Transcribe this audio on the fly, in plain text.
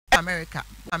America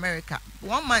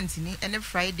 1 month ni and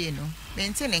Friday no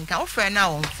maintaining ka offer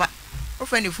now on fa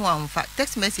offer the phone fa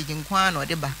text message in kwan or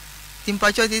deba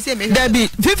timpacho they say me Debbie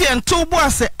Vivian to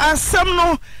boss asem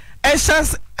no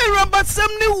eshas Robert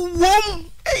semni wom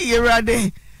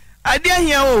eyerade ade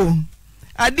ahia o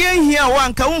ade ahia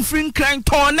wan ka unfrin kran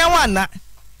ton na wana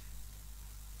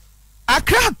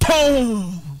akra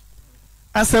ton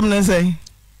asem no say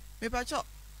me pacho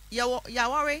ya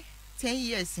worry 10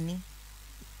 years ni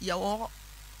ya wo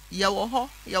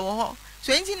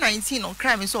 2019 on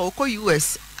crime so oko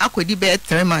US akodi be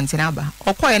 3 months na ba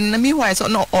oko en na mi why so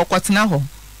no okotena ho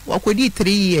okodi 3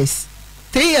 years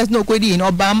 3 years no okodi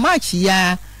no ba March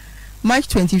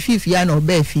 25th ya no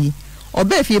obefi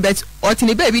but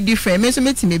otini be different me so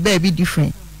metimi be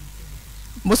different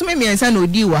boso me miensa na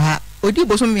odi wa ha odi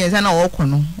boso me miensa na oko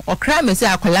no okra me se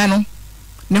akola no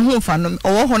ne ho fa no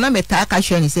owo ho na meta aka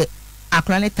hwe ni se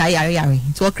akola ne ta yare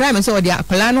so okra me se odi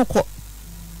akola no ko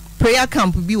prayer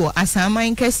camp bi wo asama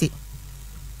nkese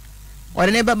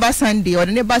ode ne baba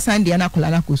Sunday na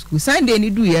akola na ko school Sunday ni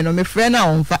du ye no me frɛ na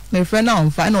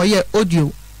onfa na oye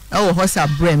audio wo hosa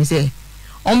bre me se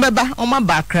onbeba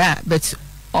omaba Accra but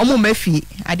omo mafi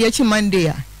ade achi Monday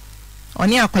a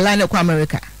oni akola ne ko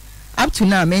America up to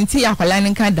now menti akola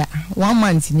ne kada 1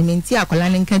 month ni menti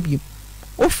akola ne nka bi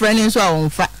o frɛ ne nso a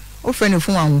onfa o frɛ ne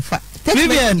fun a onfa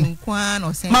Vivian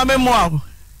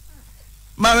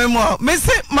Mame mo me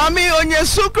se mami onye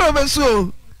sukro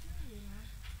beso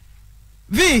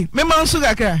vi me man su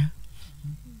kakra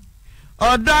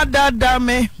oda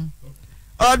me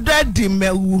oda di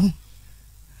mewu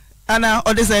ana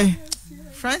ode say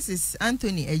Francis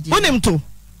Anthony Eje unim to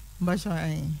basho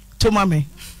ai to mame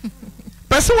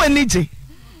person we nije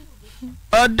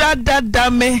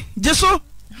oda me jeso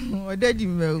oda di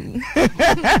mewu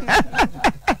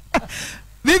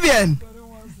Vivian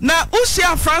na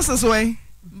usia Francis we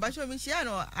basho mi shia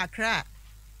no Accra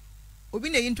obi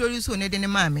na introduce one de ne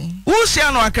mame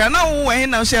usia no Accra na wo we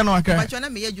na usia no Accra basho na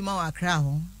me adwuma wa Accra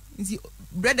ho nti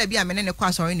brother bi a me ne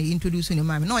kwa sorry na introduce ne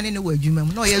mame na one ne wa adwuma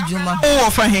mu na ye adwuma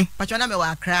wo fa he basho na me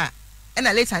wa Accra and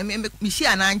later me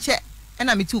shia na nche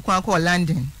na me tu kwa ko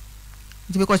London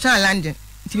nti be ko chan London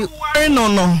nti be worry no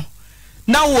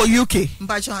na wo UK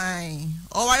basho ai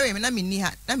o worry me na me ni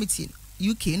ha na me ti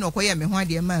UK no koye me ho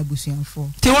ade ma abusuanfo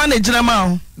ti wan ejina ma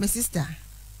ho my sister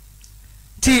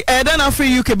ti na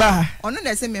free UK ba ono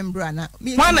na se membra na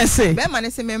wan se be ma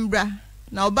na se membra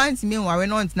na obanti me nware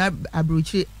no ntena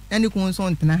abrochi na ne kun so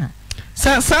ntena ha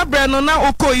sa bra no na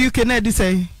oko UK na di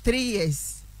say 3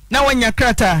 years na wanya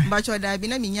krata ba cho da bi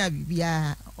na minya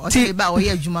bibia o se ba o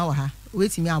ye adwuma wa ha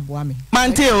wetimi aboa me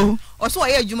mante o so o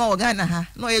ye adwuma wa Ghana ha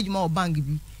na o ye adwuma wa bank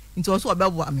bi nti o so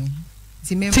obeboa me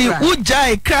ti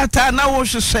ujai krata na wo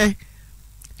hwehwe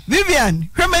Vivian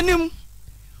hwemanim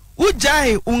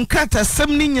ujai unkrata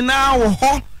semni nyina wo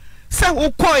ho se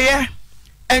ukoye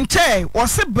enche wo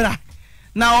se bra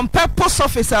na on purpose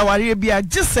officer aware bia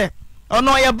gise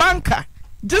ono ye banka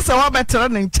gise wa betere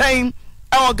ne nchen e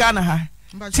o Ghana ha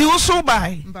ti uso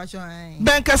bai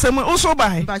banka sem uso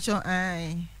bai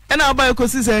e na bai ko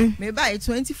si say me bai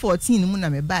 2014 mu na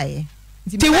me bai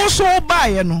ti uso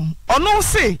bai no ono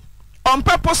se on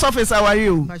purpose officer were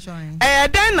you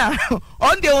then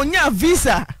on the onya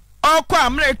visa or ko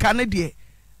America ne de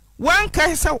one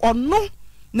kai say ono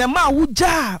na ma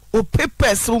wuja o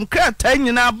papers on krata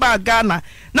nyina ba Ghana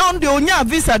na on the onya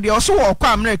visa de so wo ko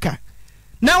America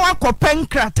na wa ko pen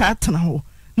krata atena ho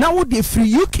na wo de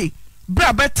free UK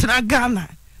bra betra Ghana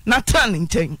na tan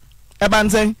nchen e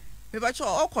banzen me ba cho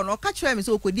o ko no ka kire me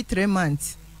so ko di 3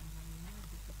 months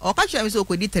o ka kire me so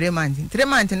ko di 3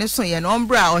 months ne so ye no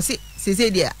ombra o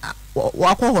se dia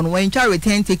wa ko ho no wan twa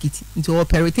return ticket into o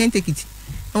return ticket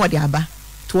no wa de aba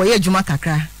to o ye adwuma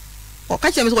kakra o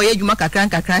ka kire me so o ye adwuma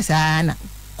kakra saa na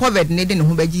covid ne de ne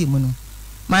ho baji mu no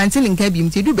mantin nka bi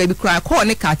mti du baby cry call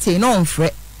ne kate no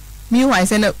onfre mi why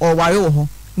say na o ware wo ho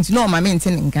nti no ma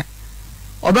mentin nka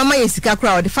obama ye sika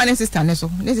kra o de finance sister ne so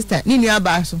ne sister ni nua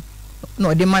ba so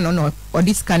no de man no o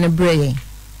dis kan bre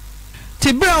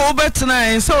ti bra wo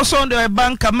betena so de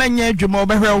banka manya adwuma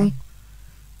obehwew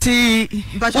ti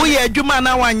wo ye adwuma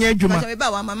na wanya adwuma me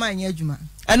ba wa mama anya adwuma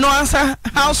eno answer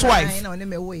housewife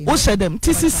wo said them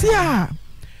ti sisia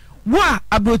wa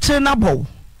abroche na bo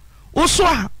wo so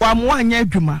a wa mo anya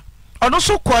adwuma ono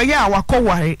so koye a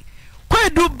wakoware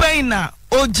kwadu ben na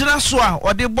ogira so a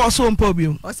ode boss o mpa obi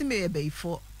o se me ye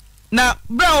beifo na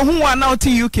bra hu wa na o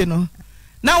ti UK no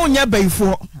na wonya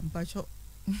beifo mpacho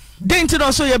den ti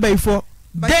no so ye beifo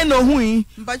den no hu yi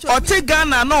o ti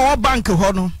Ghana na o bank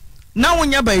ho no na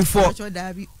wonya beifo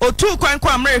o tu kwan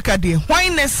kwa America de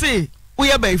hwan ne se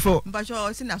Uya beifo. Mpacho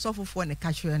o se na asofofo na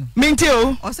ka kire no. Minti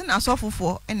o. O se na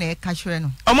asofofo na ka kire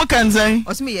no. Omo kanzan.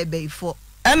 O se me ye beifo.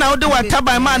 Ena wo de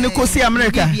wataban ma ne kosi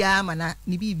America. Bibia ma na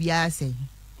ni bibia sei.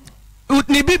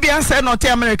 Ni bibia sei no te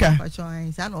America. Mpacho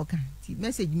an sa no ka. Ti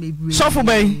message me bri. Sofo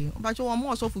bay. Mpacho wo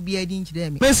mo sofo bia di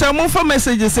nkire me. Me say mo for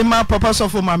messages se ma papa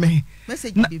sofo ma me.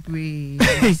 Message me bri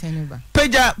send ba.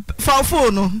 Peja fa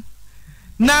phone no.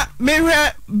 Na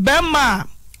mehwe bema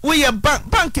wo ye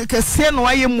bank kese no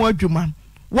aye mu adwuma.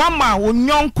 Wama wo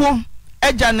nyonko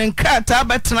eja ne nkrata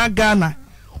betena Ghana.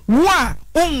 Wa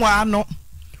unwa no.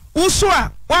 Uso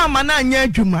a wama na anya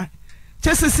adwuma.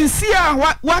 Chesisisi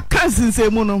a wa kansinse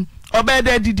mu no.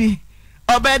 Obeda didi.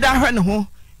 Obeda hwe ne ho.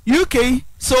 UK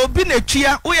so bi na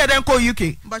twia wo ye den ko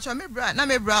UK. Bacho me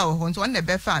bra ho nso on na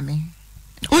be fa me.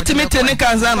 Ultimate ne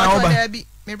kanza na oba.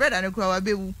 Me brother ne kura wa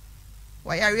bewu.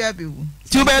 Wa yare abewu.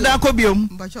 Ti obeda ko biom.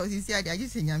 Bacho sisi ade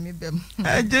agise nyame bem.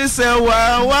 Agise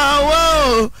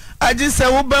wa agise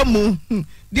wo bamu.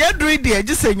 De duri de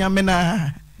agise nyame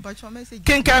na. Bacho message.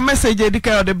 Kenka message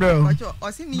edika ode bro. Bacho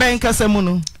osimi. Ben kasemu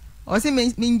no.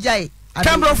 Osimi minjai.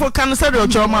 Cambro for can say your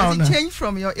choma na. Change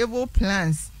from your evil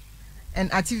plans and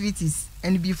activities,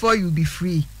 and before you be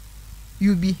free,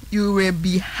 you will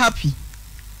be happy.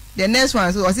 The next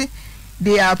one, so I say,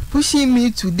 they are pushing me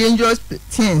to dangerous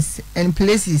things and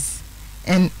places,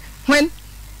 and when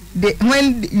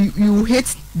you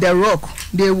hit the rock,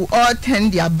 they will all turn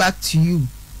their back to you.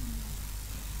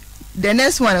 The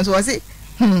next one, so I say,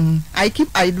 I keep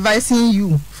advising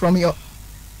you from your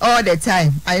all the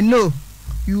time. I know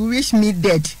you wish me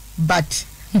dead, but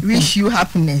wish you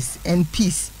happiness and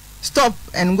peace. Stop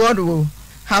and God will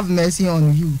have mercy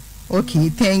on you. Okay,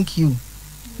 thank you.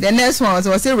 The next one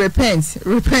was say repent.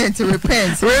 Repent.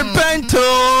 Repent.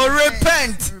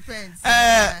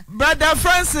 Brother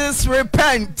Francis,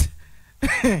 repent.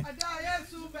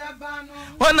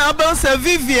 One about Sir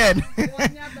Vivian.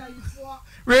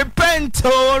 Repent.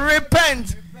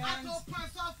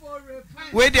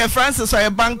 Wait there, Francis, or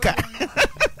a banker.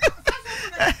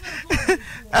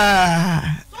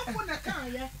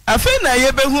 Afena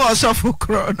ye be hu osofo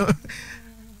kro no.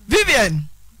 Vivian.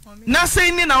 Na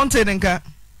say ni na Auntie Nka.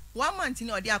 1 month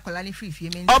ni odi akola ni free fie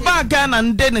me. Oba Ghana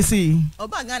nde si.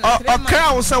 Oba Ghana 3 months.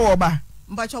 Okra wo se wo ba.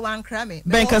 Mpacho wan kra me.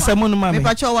 Ben kasemu no ma me.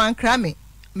 Mpacho wan kra me.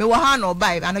 Me wo ha no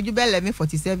buy anaju be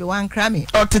 11:47 wan kra me.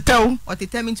 Otetew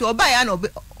me nti oba ya na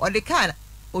odi car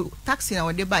taxi na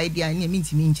odi buy dia ni me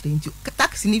ntimi nkire nti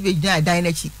taxi ni be gina dan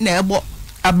na chi na ebo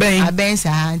aben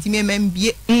sa nti me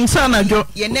membie. Nsa na jo.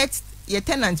 Ye net your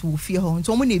tenant will fear home.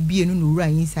 So many be no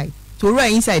right inside. To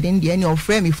right inside in the end of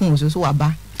frame me phone so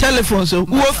aba. Telephone so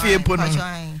who fear pono.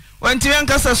 When to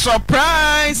Nkansah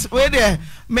surprise, where there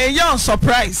may young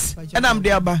surprise. And I'm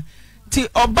there ba. Ti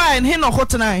oba en he no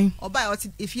hot nine. Oba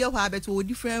if you have a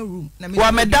different room.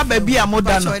 Wa me da baby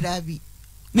amoda no.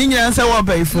 Ni nyina nsa wo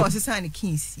ba ifo. No sister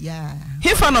kings. Yeah.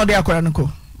 He fa no de akora no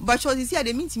ko. But you see,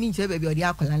 they mean to me, baby, or the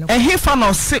akola. And he found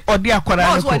us sick or the akola.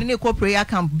 Also, I didn't prayer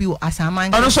camp bill as a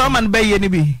man. I saw man bay any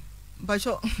be. But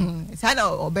you, Sada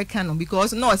or Beckano,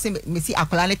 because no, I say, me see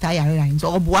akola tire,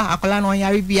 so bois akola no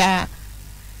yaribia.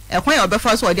 A point of the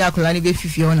first or the akola be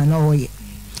 50 on an hour.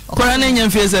 Coronation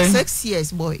fees 6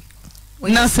 years, boy.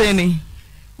 Not saying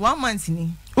 1 month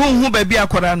in who baby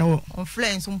akorano on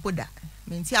flames on put that.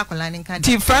 Menti akola nka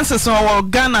ti Francis o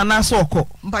Ghana na so okọ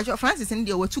mpacho Francis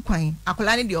ndi o tu kwan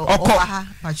akola ne de o ha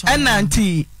mpacho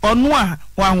enanti onu a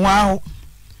wanwa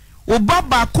o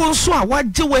baba ko nso a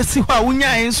waje wasi ho a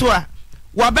wunya nso a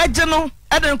wabeje no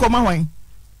eden koma hwan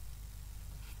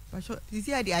mpacho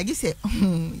disi ade agise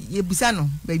ye busa no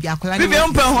baby akola ne bi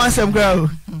on pe ho asem gra o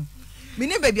mi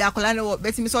ne baby akola ne wo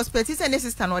beti mi suspect say ne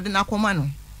sister no de na koma no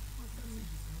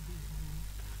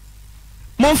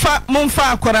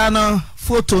Monfa akwara no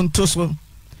photo nto so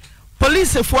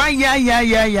police fo ya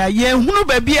ye hunu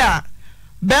ba bia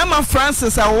Bema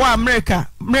Francis awo America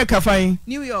fine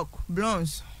New York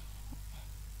Blondes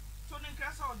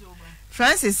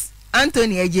Francis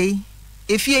Anthony AJ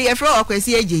efie ye fra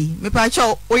akwasi AJ me pa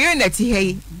cho oyer na ti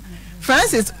hey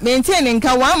Francis maintain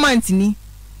nka 1 month ni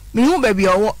me hu ba bia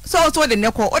owo so de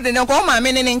ne ko ma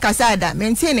me ne nka ada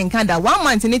maintain nka da 1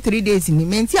 month ni 3 days ni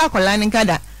maintain akola nka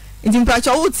da nti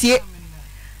mpacho wotie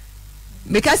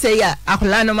meka say ya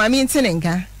akola no ma mi ntine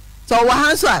nka so wo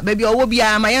hanso a baby owo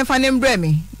bia ma yemfa ne mbre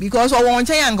me because owo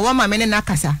nche yanga wo ma me ne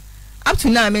nakasa up to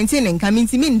now me ntine nka mi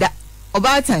ntimi nda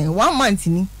oba time 1 month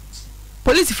ni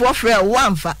police for frɛ wo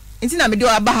amfa nti na me de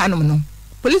aba hanom no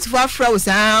police for frɛ wo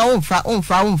saa omfa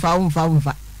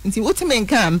nti wotime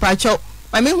nka mpacho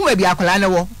ma me hu baby akola ne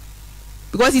wo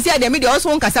because you see dem me de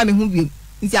also nkasa me hu bi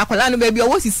nti akola no baby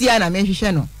owo sisi ya na me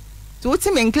hwehwɛ no so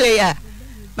wotime nkle ya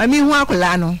mami hu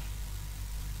akola no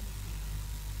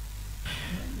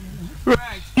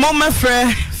Right. Mama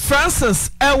Fre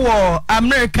Francis Ewo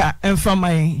America and from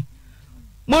my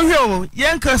Mojo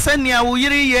Yanka Senia will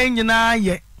yiri yena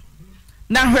ye.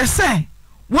 Na hwese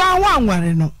wa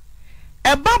no.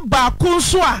 Eba ba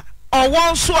kunswa or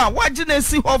one swa what did they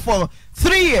see her for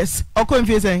 3 years or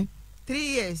confusing 3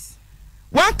 years.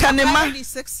 One can imagine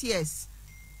 6 years.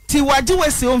 Ti waji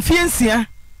wesi on fiancia.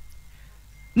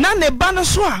 Na ne ba no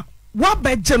so a wa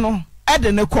beje no e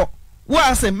de ne kɔ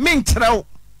wa se menkyerɛw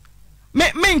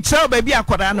menkyerɛw ba bi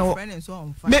akwara no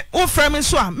me o frame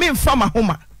so a me mfa ma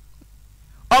homa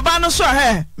oba no so a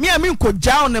he me a me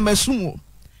nkɔgyaw ne masu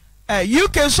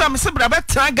UK so a me se bra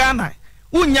betra Ghana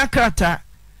unya krata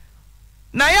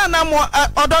na ya na mo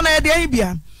odo na e de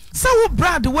bia se wo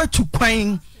brad watu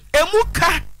kwan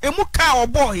emuka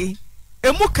oboy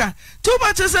emuka too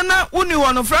much say na uni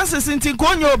won Francis ntin ko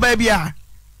onyo ba bia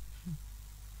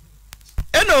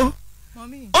eno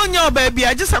onyo ba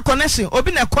bia just a connection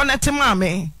obi na connect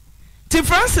maame ti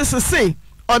Francis say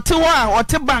otewa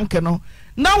ote bank no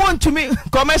na want to me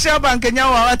commercial bank nya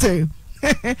wa wate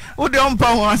wo de on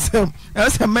pa ho asem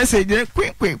e message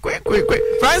quick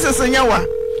Francis nya wa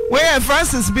we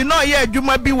Francis bi no ye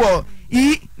adwuma bi wo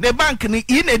the bank ni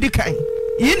na edikan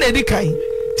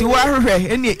ti wa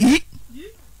hwehwe ene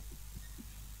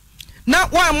na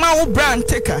wa ma wo brand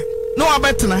taker no wa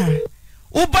betena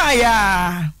wo ba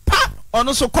ya pa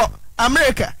ono so ko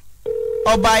America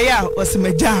oba ya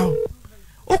osimejao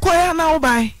ukoya na wo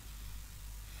bai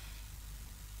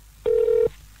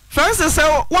Francis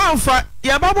wa mfa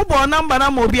ya babobo number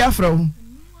na mo bi afra ho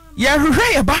ya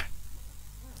hwehwe ya ba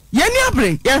ya ni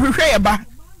abre ya hwehwe ya ba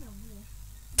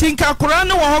tinka kora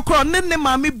ne wo hokro ne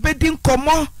maami bedin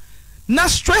komo na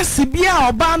stress bia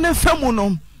oba ne famu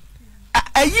no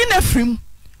ayi na frim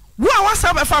wo a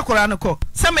wasa be fa kora ne ko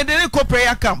se me de ne ko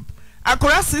prayer camp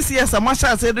akora 6 years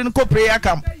amasha se de ne ko prayer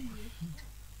camp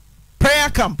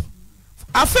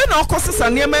afi na okosesa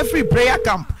ne ma free prayer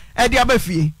camp e dia ba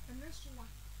fie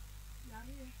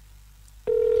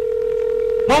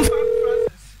mom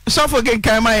so for get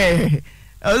kai my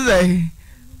ozai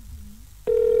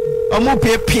omo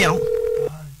pepian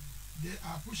they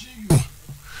are pushing you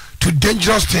to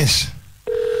dangerous things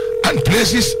and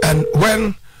places, and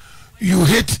when you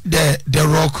hit the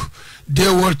rock, they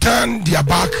will turn their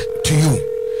back to you.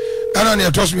 And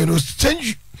then trust me,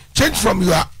 change from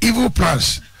your evil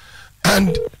plans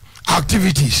and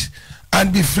activities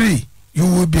and be free. You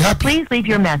will be happy. Please leave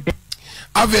your message.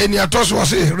 Avenia toss was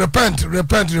say repent,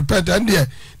 and there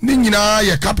Nina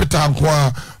ye capital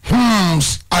kwa.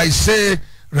 I say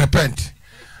repent.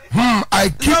 I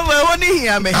keep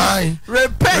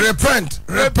repent.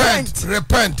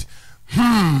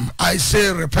 I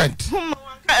say repent.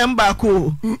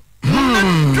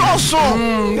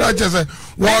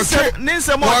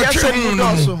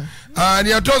 And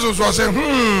your toes was saying,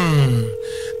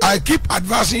 I keep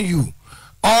advising you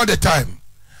all the time.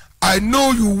 I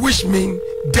know you wish me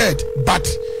dead, but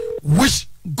wish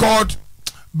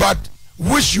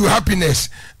you happiness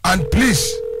and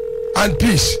peace.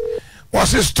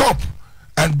 Was it stop,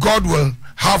 and God will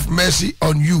have mercy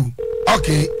on you.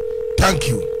 Okay, thank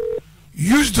you.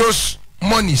 Use those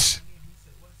monies.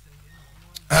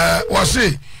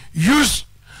 Use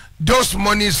those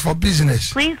monies for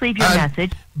business. Please leave your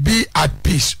message. Be at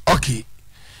peace. Okay.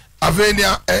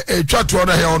 Avenia chat to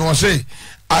other here on say,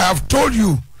 I have told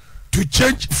you to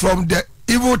change from the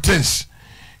evil things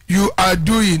you are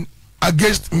doing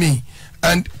against me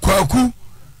and Kwaku,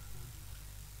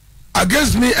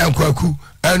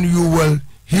 and you will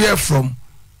hear from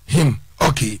him.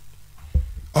 Okay.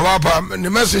 The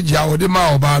message I would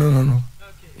no.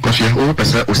 Because you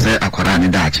say akwara ni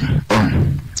dachi.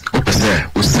 Say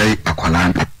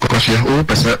akwara. Because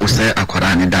you say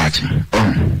akwara ni dachi.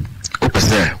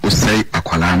 Say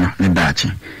akwara ni dachi.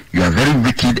 You are very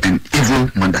wicked and evil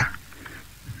mother.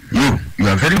 You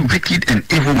are very wicked and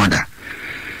evil mother.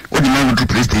 What the man will do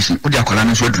police station? What the akwara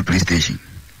no do police station?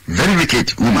 Very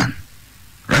wicked woman.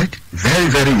 Right? Very,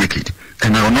 very wicked.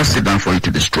 And I will not sit down for you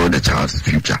to destroy the child's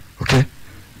future. Okay?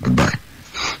 Goodbye.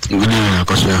 Good evening,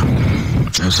 Kosia.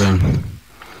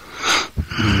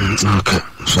 Okay,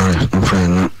 sorry, I'm afraid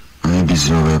no. I'm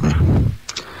busy, baby.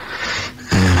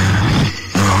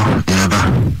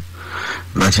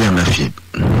 But I'm a few.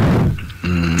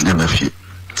 I'm a few.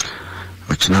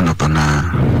 Which none upon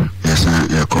yes,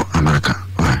 Yako America.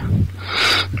 Why?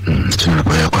 It's not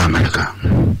Yako America.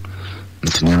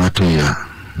 It's near my 2 years.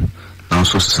 Now,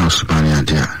 so sounds Spania,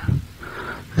 dear.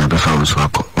 Never found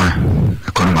Swako. Why?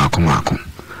 A Komako.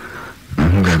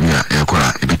 Gabia,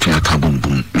 Yakora, between a kabum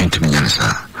boom, into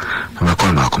Minyansa. I'm a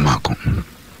Komako.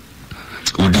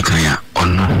 Udikaya, or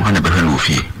no, I never heard of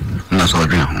you. And that's all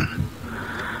dream home.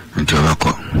 into a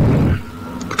record.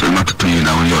 To you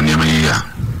now, your name here.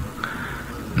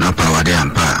 No power there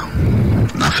and power.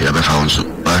 Nothing ever found so.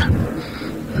 Bye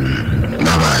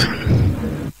bye.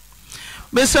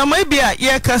 Mr. Mabia,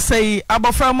 ye can say,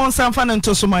 Abofra Monsanfan and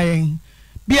Tosumayen.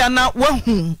 Be a not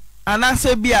one, and I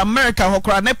say be America,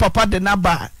 Hokra, ne papa de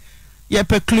Naba. Ye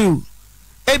pe clue.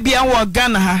 Ebia wa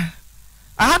Ghana.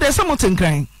 I had a something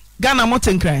crying. Ghana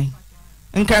mountain crying.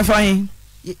 And can find.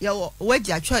 Your word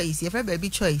your choice, your baby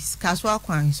choice, Caswell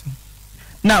Quans.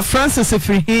 Now, Francis, if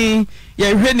he,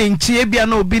 you're running Chiebia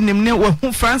no Obinim,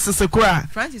 who Francis a cry.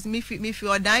 Francis, me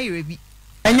feel diary.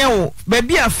 And you,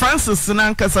 baby, a Francis and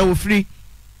Ankasa will free.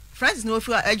 Francis, no,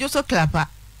 I just a clapper.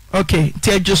 Okay,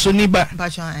 tell Josuniba.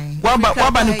 What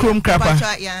about the chrome crapper?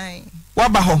 What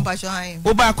about home?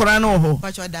 Oba Corano,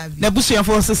 Nebusia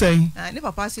forces say. I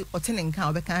never pass it or telling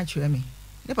cow the country me.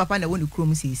 Ne papa na wonu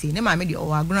krom sisi ne maame de o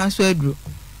agona so aduro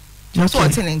so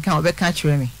otene nka o be ka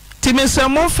kire me timisa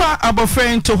mofa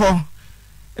abofren to ho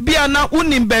bia na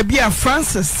unim ba bia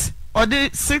Francis o de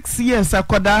 6 years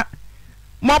akoda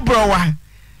mobrowa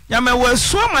ya me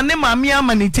wasu ama ne maame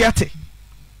ama ne tiate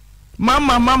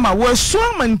mama wasu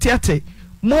ama ne tiate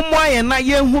momo aye na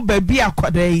ye hu ba bia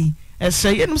akoda yi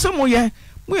ese ye nim so mo ye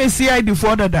CID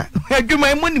for dada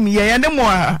adwuma mu nim ye ne mo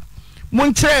a mo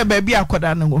nkyere ba bia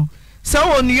akoda no.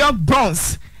 So New York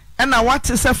Bronx, and I want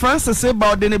to say Francis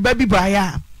about the baby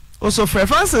buyer. Also,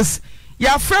 Francis,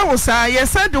 your friend was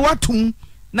said what to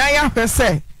now ya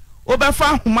say.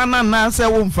 Obefa humana na say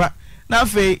womfa. Na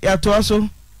fe ya to also.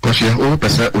 Kofi o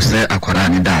pese o say akwara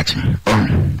ni dachi.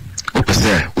 O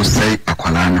pese o say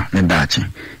akwara ni dachi.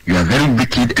 You are very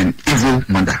wicked and evil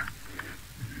mother.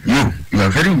 You are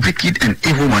very wicked and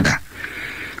evil mother.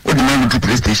 What the man do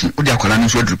PlayStation? What the akwara ni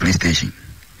so do PlayStation?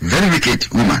 Very wicked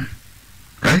woman.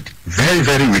 Right? Very,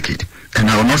 very wicked. And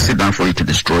I will not sit down for you to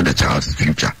destroy the child's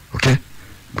future. Okay?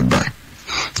 Goodbye.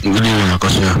 Good evening,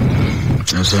 Akosia.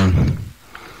 Yes,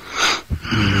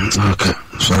 okay.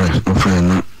 Sorry. Hopefully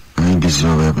not. I'm busy,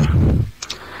 baby.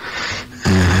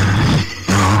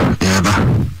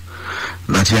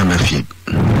 But here I'm a few.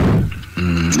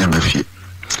 I'm a few.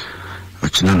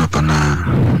 But you know,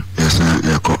 yes,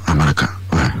 America.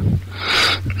 Why?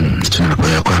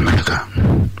 America.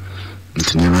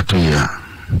 It's never 2 years.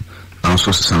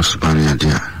 Also, some Spaniard,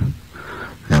 dear.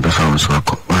 Never found so.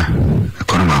 Why? A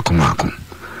corner,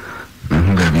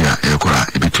 baby, a cora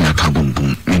between a kaboom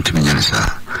boom, into me,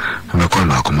 Yanasa. I'm a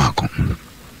corner,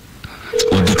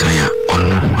 Udikaya, on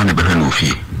 100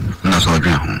 fee. Not so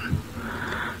drown.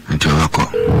 Until I call.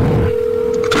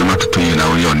 To you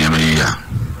now, your name,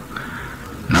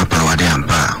 now power the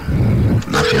empire.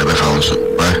 Nothing ever found so.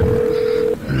 Bye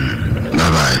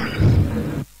bye.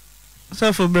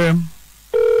 So for Brim.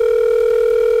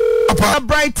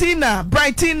 Brightina.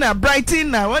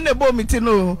 When they bought me to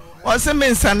know, or some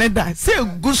insanity. Say,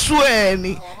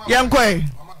 Gussueni, young boy.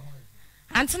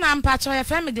 Auntie Naa mpacho ya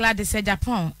family glad to say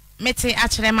Agyapong. Mete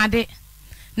Achremade.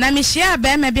 Na mi share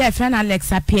be me be a friend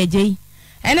Alexa PJ.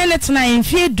 Ene letna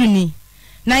enfie duni.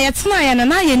 Na yetna ya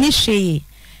na ye ni hwee.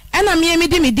 Ena me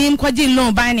di medim kwaji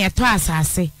loan ban na eto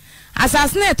asase.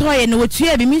 Asase na eto ye no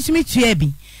wotua bi misumi tua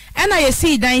bi. Ena ye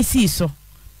si dan si so.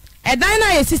 Edan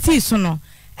na ye si so no.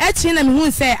 Echi na me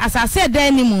hu se asase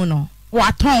dan ni mu no.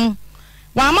 Waton.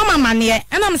 Wa mama mane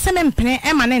ena me se me mpene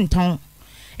e ma ne nton.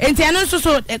 Enti eno so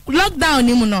lockdown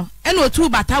ni mu no. Ena otu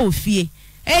bata wo fie.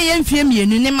 Ye mfie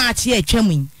mienu ne ma ache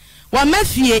atwamu. Wa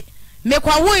mafie me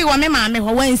kwa wo wa me ma me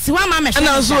ho wansi wa ma me.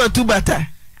 Ena so otu bata.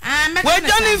 We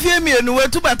don't fie mienu we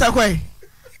tu bata kwai.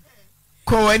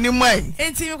 Ko wani mai.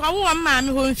 Enti me kwa wo wa ma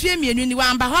me ho mfie mienu ni wa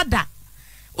amba hoda.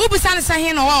 Ubusan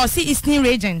sahin no wa si Eastern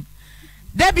region.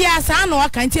 Debia sa no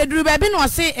aka nti eduru ba bi no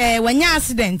se wanya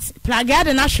accident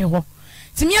plagade na hwe ho.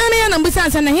 Timi ame na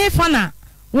mbusan sa na he fa na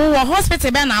wo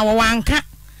hospital be na wo wanka.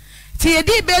 Ti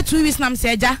edi be 2 weeks nam se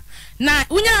eja na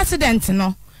unya accident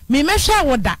no me mehwa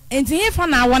woda enti he fa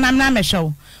na wona na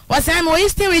mehwa wo say me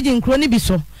Eastern region kro ni bi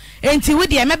so enti wo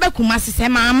de mebe kumasi se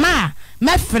mama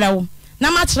mefrew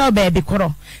na ma kira ba bi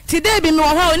koro ti de bi me wo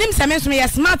ho onim se me so me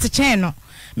smart chain no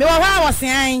me wo ho wo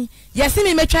say yesi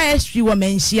me metwa history wo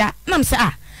manhia nam se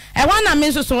e wana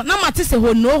me so na mate se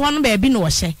ho no ho no ba bi no wo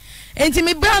hye enti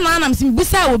me bra na nam se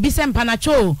busa wo bi se mpana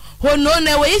cho ho no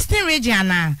na we Eastern region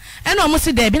na e no mo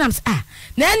se de bi nam se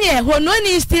na ene ho no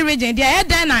ni Eastern region dia e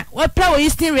dan na wo pra wo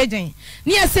Eastern region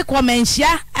ni ese ko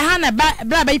manhia ha na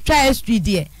bra ba twa history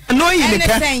dia no yi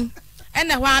nika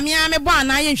ene ho amia me bo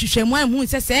ana ye nhwehwemu ahu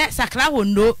se sakra ho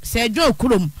no se adwo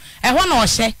okurom e ho na o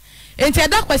hye enti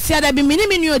eda kwasi ada bi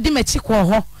mini odi machi ko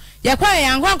ho ye kwa ye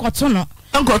ango ankoto no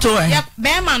ankoto wa ye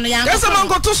be man no ye ango yes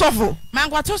mankoto sofo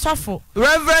mankoto sofo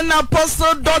Reverend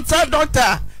Apostle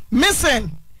Doctor missing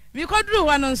we could do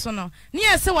one on sono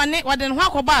near so one what then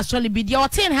wako ba surely be the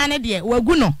 10 handed year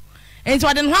waguno and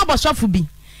what then wabo sofubi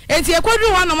and you could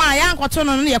do one of my young cotton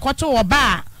on your cotton or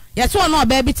bar. Yes, one no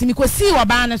baby to me ko see or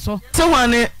ban so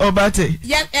one obate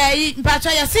yeah but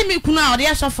you see me kuna or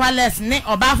yes so far less ne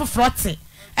or ba for frotty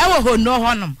ewo ho no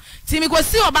honum ti me ko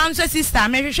see or ban so sister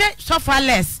me hwehwe so far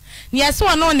less yes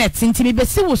one no net ti me be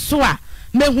si wo so a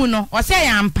mehu no o se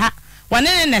ya ampa one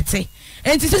ne nete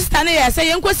enti sister ne yes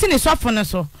ye nko si ne sofo no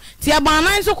so ti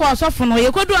abanan so ko sofo no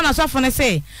ye kodu na sofo no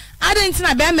say adenti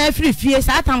na be ma afiri fie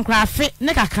sa atam kra afe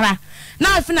ne kakra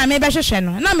na afi na me be hwehwe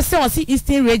no na me se o si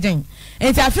eastern region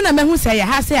enti afina mehu say ya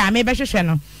ha say a me be hwehwe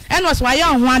no en was why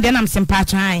on ho ade na msempa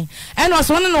twan en was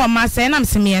one no ma say na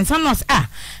msemien san no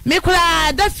me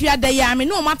kura da fia da ya me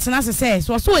no matena say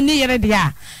so ni yere de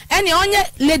a ene onye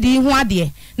lady ho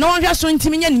ade na won hwe so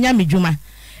ntimi nya nya medwuma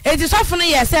enti sofo no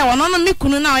ye say wono no me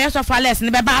kunu na oye so fales ne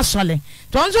be ba asole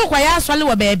to nzo kwa ya asole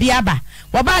wo ba bia aba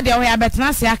wo ba de ho ya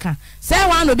betena se aka say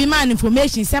wan obi man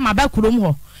information say ma ba kurom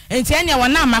ho enti ene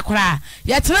wona makora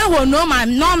ye tena ho no ma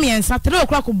no me ensa 3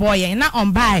 o'clock boy na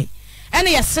on buy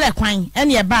ene ye sere kwan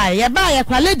ene ye buy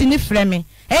kwa lady ni frame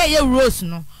ye rose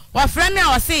no wa frame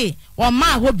a wo say wo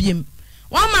ma hobiem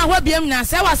won ma hobiem na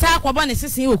say wa say akobo ne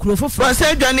sisi wo kuro foforo wa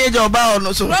say dwane eje oba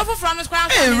ono so kuro foforo no kwa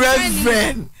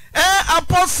reverend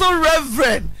apostle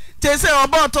reverend te say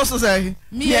oba to so say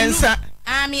miensa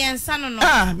miensa no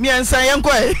miensa yenko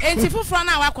enti foforo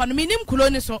na wa kwa no minim kuro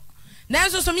ni so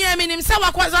nanso so minim se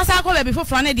wa kwa so akọ be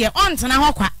foforo ne de on tena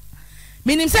ho kwa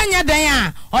minim se nya dan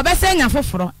a obese nya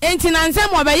foforo enti na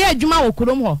nsem obaye adwuma wo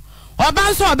kurom ho oba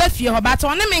nso oba fie ho ba to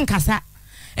ne me nkasa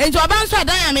enti oba nso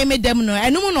dan a me dem no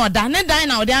enum no oda ne dan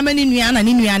na ode amani nua na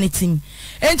ne nua ne tim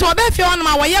enti oba fie ho no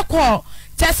ma woye kọ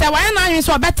tese wa na ahwe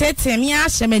so oba tete me a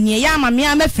hyemanie ya ma me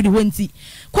amafiri ho nti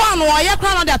kọ no woye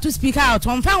kra no da to speak out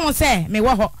on fa ho se me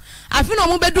wo ho afi no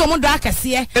mo bedu mo do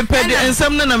akese epedi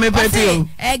ensem na me pedi o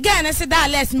again se da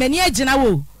less mani agina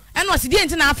wo eno se die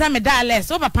nti na afra me da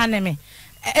less o papa ne me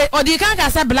odi kan ka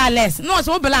se bla less no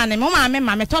se o bla ne me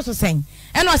ma me to so sen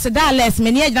eno se da less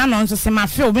mani agina no so se ma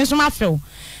feel me so ma feel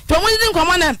to mo din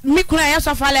komo na mi kuna ya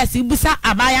so fa less ibusa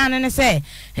abaya ne se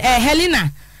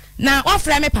Helena na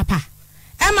ofra me papa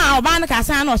ema oba ne ka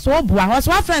se na so obua ho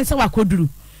so friend se wakoduru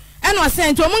eno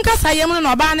se nti o mun ka saye mu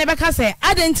na oba ne be ka se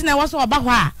adenti na wo so oba ho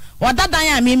a wadadan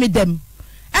ya me dem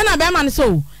ena be ma ne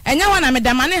so enya wana me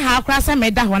dem ane ha akra se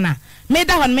me da ho na me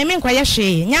da ho me nkwaye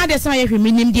hwe nya de se ma ye hwe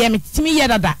minim de me timi ye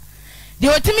dada de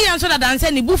otimi ye nso dada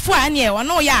nse ne bufu a ne wo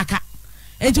no ya aka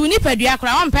enti uni padua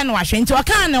akra won pe no wa hwe enti o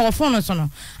kan ne wo fo no so no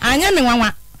anya me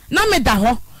nwanwa na me da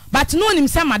ho but no nim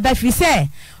se ma da fi se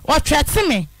o twete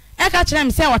me e ka kire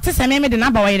me se o te se me de na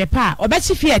ba Oyerepa o be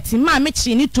chi fiat ma me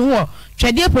chi ni tu wo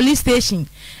Twede police station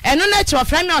eno na chi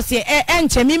ofra me o se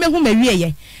enche me hu mawie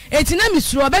ye eti na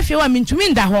misuro obefie wa mintumi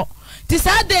nda ho ti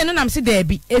sa de no nam se da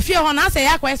bi efie ho na se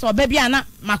yakwa se oba bia na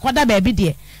makoda ba bi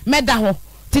de meda ho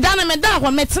ti da na meda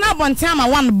ho metena bonte ama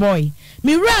one boy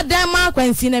mi wura dan ma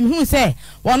kwansi na mi hu se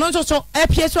wono nso so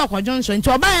apie so akwadwo nso nti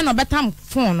oba ye no betam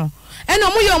phone no eno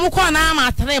mu ye mu ko na ma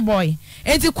 3 boy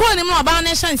eti ko ni mu oba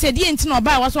na shan se die enti na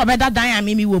oba wa so obeda dan a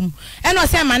mimi wom eno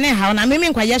se ma ne ha na mimi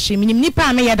nkwa ye hwe minim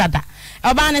nipa me ye dada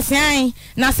oba ne se an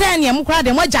na se ne mu kra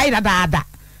de mo jai dada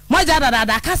moja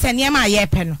dada ka se ne ma ye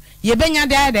pe no ye benya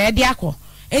de akọ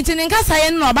enti ne nkasa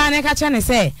ye no oba ne ka che ne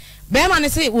se be ma ne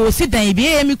se wo si dan bi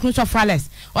e mi kun so flawless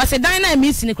o se dan na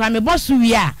mi si ne kra me bosu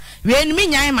wi a we enu mi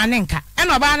nyan ma ne nka e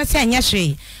no oba ne se enye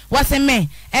hwe wo se me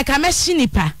e ka me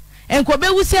shinipa enko be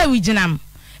wu se wi ginam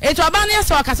enti oba ne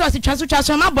se o ka se o se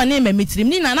twaso ma bone ma mitirim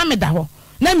ni na me da ho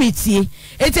na metie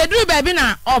enti eduru ba bi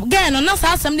na again no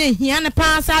sa asem na ehia ne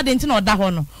pa sa de enti na oda ho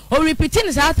no o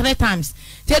repeating sa 3 times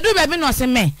tedu ba bi no se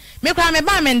me kwa me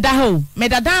ba me nda ho me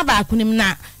dada ba akunim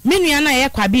na menua na ye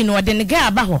kwa bi no de ne ga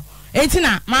aba ho enti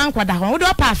na man kwada ho wo do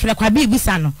pa afre kwa bi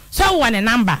bisa no so wo ne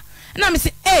number na me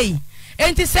se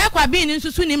enti se kwa bi ni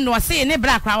nsusu nim no se ne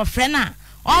bra kwa ofre na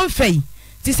on fei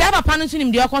ti se papa no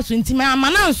nim de okoso enti ma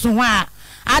na nso ho a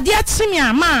ade atimi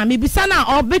ama me bisa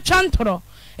na obetwa ntoro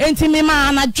enti me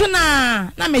ma na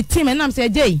dwuna na me tim na me se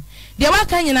jei de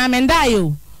waka nyina me ndai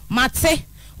o mate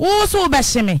wo so be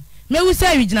hye me wu se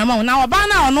wigina ma na oba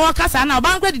na ono kasa na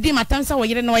oba nkwa didi matam se wo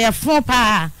yire na wo ye fo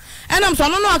pa enam so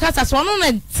no no kasa so no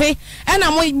na te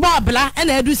enam bobla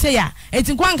ena edu se ya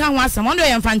enti kwa nka ho asem ondo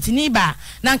ye mfantini ba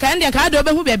na nka ende ka do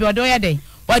be hu bebe odo ye de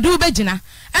wadu be gina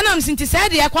enam sinti se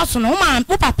de yakwaso no ma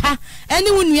papa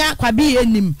eni wunua kwa bi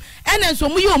enim ena so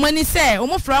mu ye omani se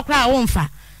omo fro kra wo mfa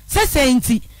se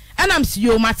enti enam si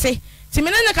yo mate ti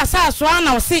menene kasa so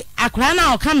na wo se akra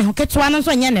na o ka me ho ketwa no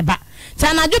so nye ne ba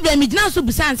Tana Jubla Midna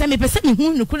Subusan, send me percent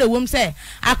whom you could a woman say,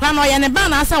 Akra no yan ba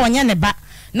na asa wanya ba.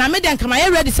 Na median come I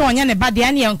ready so wanya ba the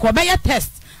ani and Kobeya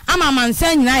test. I'm a man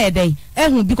saying na a day,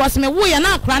 because me we are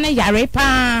not cranny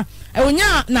Yarepa. I will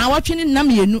now watching in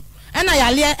Namienu. And I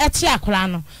alia etia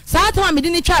krano. Saturday me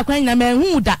didn't try crying na me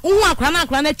hu da. Hu akrana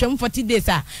akrana twem 40 days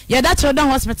ah. Ye da children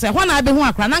hospital. Ho na be hu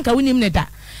akrana nka wunim ne da.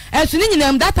 Enso ni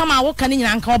nyinam that time a wo kan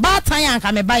nyina nka oba tan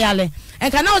anka me bayale.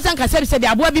 Enka na wo sanka se bi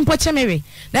aboa bi mpoche mewe.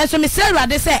 Na enso me se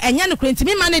urade se enya no krenti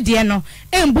mi ma ne de no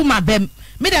embu mabem.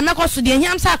 Me de mekoso de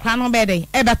hiam sa akrana be de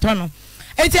e beto no.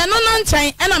 Eti eno no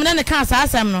nchan ena me ne kan sa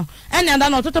asem no. Ena da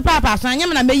no toto papa so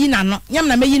anyam na meyi na no. Nyam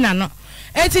na meyi na no.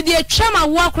 Eti de twama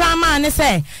wo akra ma ne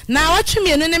se na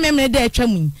watwemienu ne memre de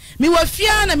atwamu mi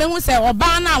wafia na mehu se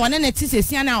oba na wone ne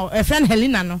tisesi na friend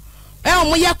Helena no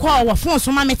omo ye kwa wo fon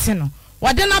so ma mete no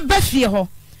wode na ba fie ho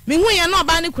mehu ye na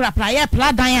oba ne kura pra ye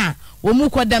pladan a wo mu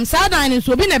kodam sa dan ne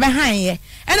so obi ne be han ye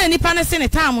ena nipa ne se ne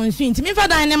tam nsu nti mi fa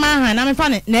dan ne ma han na me fa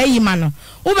ne na yi ma no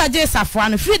wo ba je safo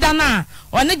no frida na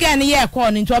one ga ne ye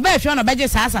kwa no nti oba fie no be je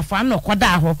sa safo no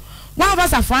koda ho wan fa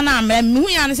safo na mehu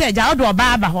ya ne se ja odo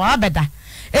oba aba ho abeda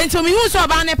ento mi hu so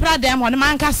ba ne pradem ho ne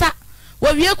mankasa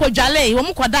wo wie kodwale wo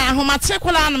mu koda ahomate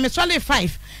kola no me sole 5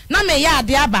 na me ya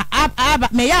ade aba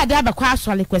me ya ade aba kwa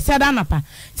sole kwese da napa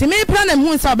ti me pra na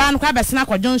hu so ba no kwa besena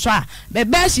Kojo nso a be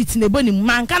be shit ne boni mu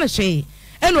manka no hwe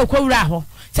eno kwura ho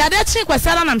ti ade chi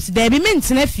kwese da nam se da bi me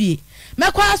ntena fie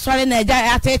me kwa sole na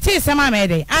eja atete sema me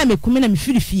de a me kumi na me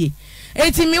firi fie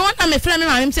eti mi wona me fra me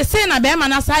ma me se na be ma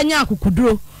na sa nya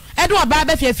akukuduro edo oba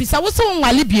ba fie fisa wo se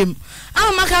wonwale biem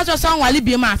ama maka so so wale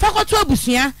bi ma fa kwoto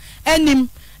abusua anim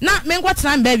na me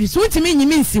nkwatena mbabi so ntimi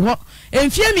nyimi nsi ho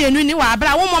emfie mienu ni wa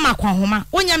abra wo mama kwahoma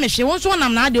wonya mehwe wo so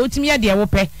nam na de otimi ye de wo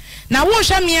pe na wo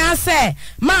hwa me ase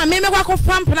ma me mekwa ko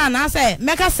pampra na ase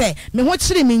meka se me ho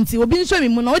kire mi nti obi nso mi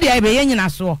mu na wo de abe ye nyina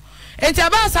so enti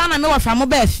aba sa na me wa fa mo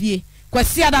ba fie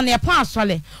kwasi ada na ye pon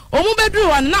asole omu beduru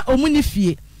won na omu ni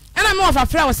fie ana me wa fa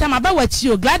fra wo se ma ba wachi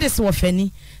o Gladys wo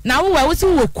fani na wo wa wo si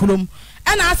wo kurom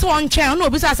ana ase won twen na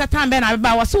obi sa setan be na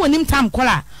beba wo se wonim tam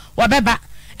kola wo beba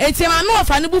enti ma me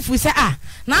ofa ne bufu se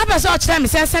na aba se o kire me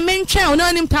se me ntwen na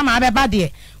onim tam abeba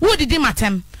de wo didi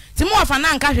matem ti mo ofa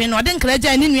na nka hwe na ode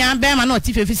nkraja ni nua be ma na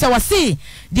otifefi se wo se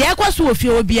de ekwaso ofie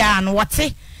obia no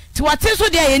wote ti wote so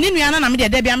de ye ni nua na me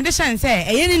de bia me de hyen se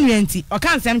eye ni nua nti o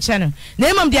kan sem kye no na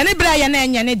emam de ne bra ye na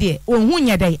enye ne de ohun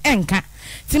nye de enka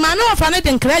ti ma me ofa ne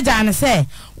de nkraja ne se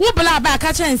wo bla ba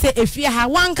ka kyen se efie ha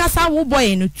wankasa wo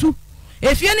boy no tu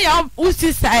efie ne ya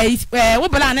usi wo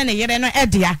bla ne yere no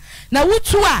edia na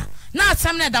wutu a na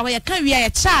asem ne da wo ye kan wi ya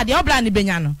cha de obla ne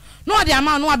benya no no de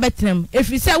ama no abetrem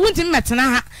efi se wunti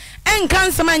metena ha enka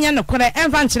nsem anya ne kore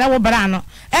enfa nkyere wo bra no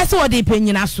ese wo de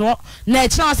penyina so na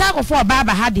ekira o sa akofo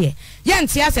baba ha de ye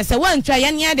ntia sese wantwa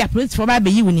ye ne de police for baba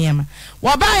yi wuniema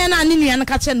wo ba ye na ne nua no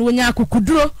ka che no wonya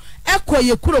akukuduro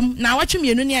ekoye kurom na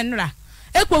watwemienu ne enra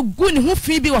ekwo gu ne ho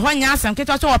fi bi wo honya asam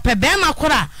keto so wo pe be ma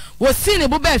kora wo si ne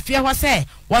bo ba fie ho se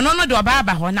wono no de oba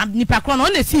aba ho na nipa kro no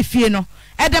na si fie no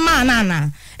edema na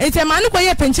ente ma ne ko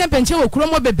ye penche wo kuro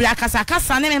mo bebre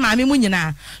akasa ne me maame mu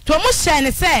nyina to mo hye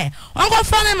ne se onko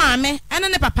fa ne maame ene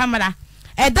ne papa mara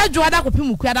eda juada ko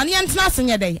pimu kuada ne yentena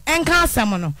asenye de enka asem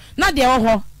no na de wo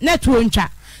ho na tuo ntwa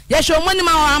ye hwe mo ni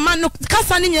ma ama no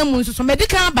kasa ne nyamu nso so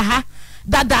medika aba ha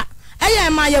dada eye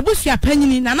ma ye busua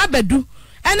panyini na na badu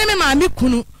ene me maame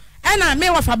kunu ena me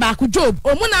wafa ba ku Job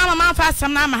omu na mama fa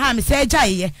asem na ama ha me se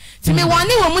agyaye ti me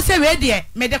woni wo mu se we de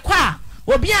me de kwa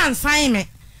obi ansan me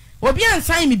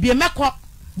bi mekọ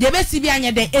de besi bi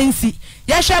anye de ensi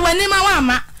ye hwe wani ma wa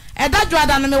ama eda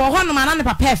juada no me wo ho no ma na ne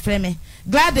papa efre me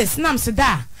Gladys nam se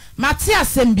da mate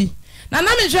asem bi na me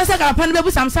hwe se ka papa no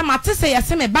bebu sam se mate se ye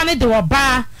se me ba ne de wo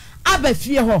ba aba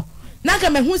fie ho na ka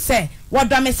me hu se wo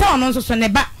do me se ono nso so ne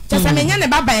ba che se me nya ne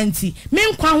baba enti me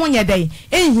nkwa ho nye de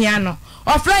ehia no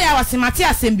ofra ya wase mate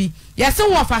asem bi ye se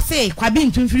wo fa se kwabi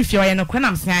ntum firifie o ye no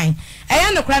kwanam san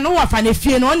eye no kwan no wo fa ne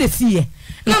fie no ne siye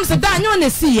nam se da nyo ne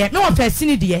siye me wo fa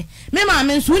sini de me ma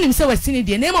me nso unim se wa sini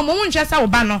de na mo mo nhwe sa wo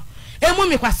ba no emu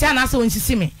mi kwase ana se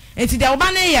wonsisi me enti de wo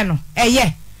ba na ye no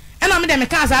eye ena me de me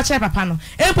ka sa che papa no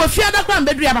empo fie da kwa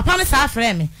mbeduru ya papa me sa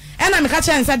afre me ena me ka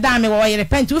che nse da me wo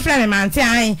Oyerepa enti wo fre me mante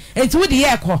an enti wo de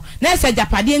ye ko na se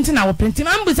japade enti na wo penti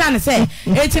ma mbuza ne se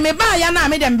enti me ba ya na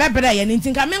me de mbebere ye enti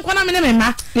nka me nkona me ne me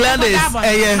ma Gladys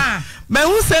eye me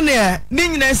hu se ne ni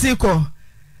nyina si ko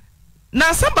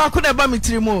na saba ko na ba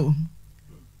mitrimo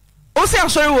o se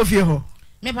asori wo fie ho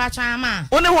me pa cha ma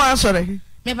o ne ho asori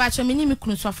me pa cha me ni me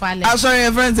kunu so fa ale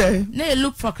asori friends na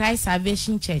look for Christ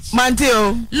Salvation Church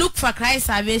mantio look for Christ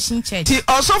Salvation Church ti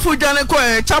osofu jane ko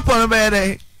chapel be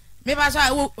re Me ba so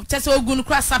tese ogun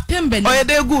kra September ni. Oye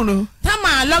de gunu.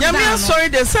 Tama lockdown. Ya me sorry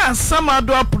the san sama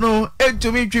do up no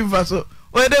entumi twimfa so.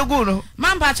 Oye de gunu.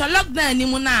 Man ba cho lockdown ni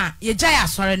mu na ye gya ya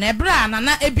sori na ebra na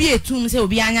na ebi etum se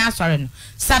obi anya asori no.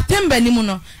 September ni mu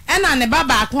no e na ne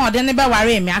baba akon ode ne be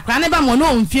ware me akra ne ba mo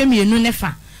no mfie mienu ne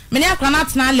fa. Me ne akra na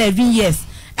tena 11 years.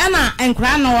 E na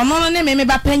enkra no ono ne me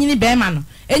ba panyini be ma no.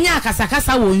 Enya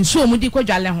akasakasa wo nsuo mu di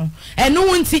kodwale ho eno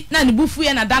wonti na ne bufu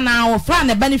ye na da na wo fra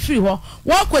ne ba ne free ho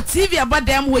wo ko TV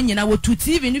abodam ho nyina wo tu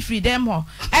TV ne free dem ho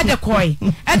e de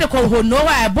ko ho no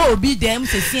wa ebo obi dem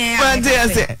sesien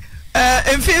ya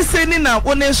emfie seni na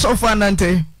wo ne sofo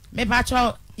anante me ba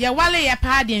cho ye wale ye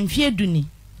pa de emfie duni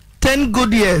 10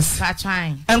 good years pa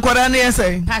twan enkwara ne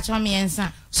yesai pa cho me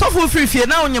ensa sofo free fie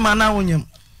na wonyema na wonyem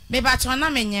me ba cho na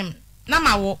menyem na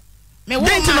mawo me wo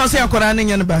denti no se enkwara ne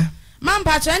nyen ba man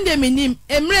patch ande menim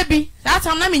emre bi that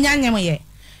time na me nyanyem ye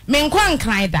me nkwa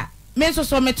nkran da me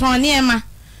so me ton ne ma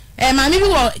ma me bi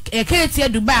wo eketi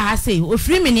Dubai ha sei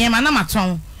ofiri me ne ma na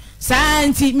maton saa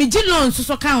nti me gi loan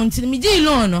so count me gi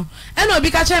loan no e na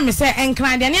obi ka che me se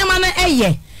nkran de ne ma na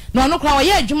eye no no kra wo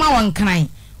ye adwuma wo nkran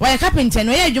wo ye carpenter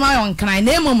no ye adwuma wo nkran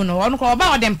na emom no wo kra wo ba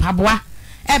wo de mpaboa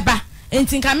eba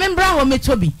nti nka membra ho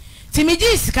metobi ti me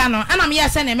gi sika no ana me ya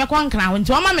se na me kwa nkran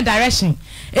nti wo ma me direction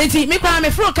enti me kwa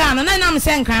me fro car no na na me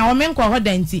se nkran wo me nkọ ho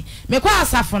da nti me kwa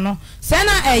asafo no se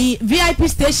na VIP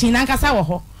station na nkasa wo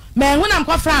ho me hu na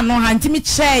mkọ fra no ha nti me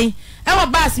chei e wo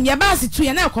bus me bus 2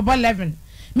 ye na ekobo 11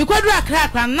 me kwadru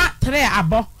akra na 3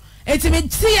 abo enti me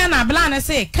ti ya na bla na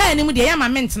se kai ni mu de ya ma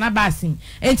ment na bus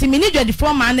enti me ni dwadi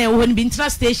form na e wo ni bi intra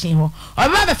station ho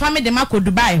oba be fa me de mako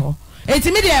Dubai ho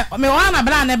enti me de me wa na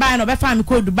bla na ba no be fa me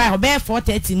ko Dubai ho be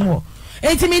 4:30 mu ho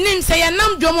enti minim se ye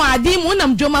nam dwomo adi mu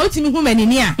nam dwomo utimi hu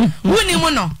manini a wuni mu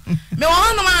no me wo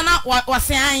hono ma na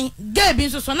wose an ga bi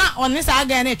so na one sa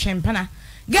ga na twempena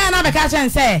ga na be ka chen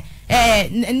se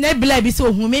ne bla bi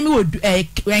so hu me wo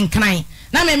enkran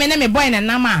na me boy na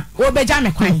nam a wo beja me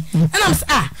kwan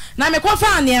na na me ko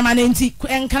fa ne ma na enti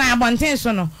enkran abonten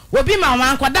so no obi ma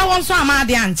wan kwada won so ama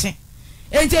ade anche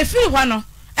enti efiri ho no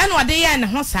e na ode ye ne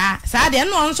ho saa de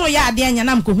no nso ye ade anya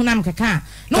nam ko hu nam keka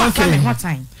no wa fa me ho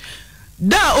tan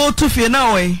da o tu fie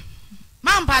na we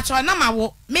man pacho na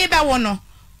mawo me be wo no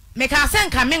me ka se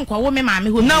nka me nkwa wo me maame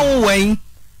ho na wo wen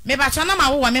me pacho na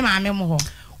mawo wo me maame mo ho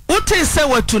uti se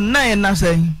watu 9 na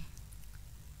se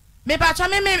me pacho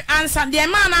me answer de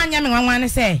ma na anya me nwanwan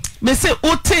se me se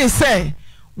uti se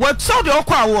watu de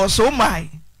okwa wo so mai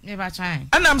me pacho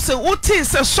anam se uti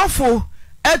se sofo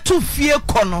etu fie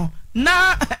kono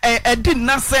na edi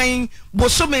na sen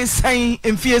boso me sen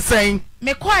emfie sen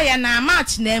me kwaya na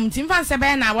match na mtim fan se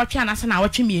be na watwe anase na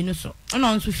watwe mienu so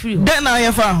ono nso free ho den na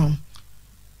ye fa ho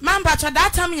man pacho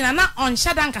that time nyina na on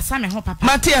shada nkasa me ho papa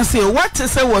Matias what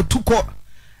say watuko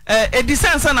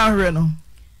edisense na hwe no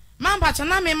man pacho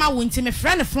na me ma wonti me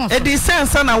friend phone so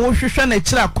edisense na wo hwehwe na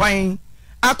kira kwan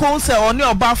akon se oni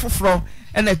oba foforo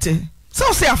enete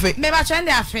so se afi me pacho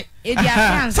ende afi edi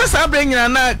afi so sa bre nyina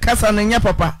na kasa no nya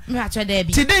papa me pacho da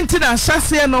bi ti denti na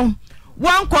hyase no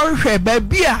wan kwa hwehwe ba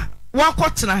bia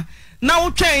wakotena na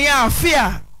wotwen ya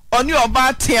afia oni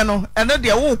oba tie no eno de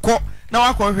wokọ na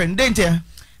wakọ ndente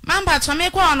man pacho me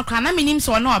kwa ono kana minim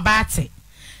so ono oba ate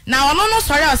na ono no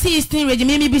sori o 16 region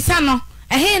me bisa no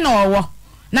ehe na owo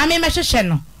na me mehwehwe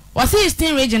no o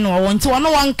 16 region no owo nti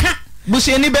ono wonka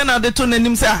busieni be na de to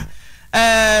nanim sa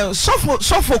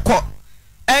sofo ko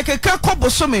ekeka ko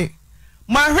bosome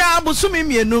mahwa bosome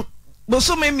mienu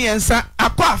bosome miensa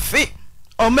akọ afi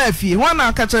o ma fie wana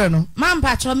aka kere no man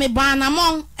pacho me bana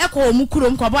mon e ko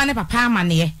omukurom ko bo ne papa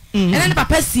amane ene ne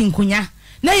papa sinkunya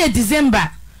na ye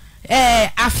December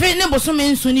afi ne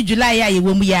bosome nso ni July ya ye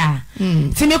wom ya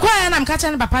ti me kwa na mka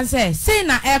kere ne papa se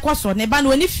na e ko so ne ba na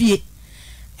oni fie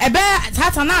ebe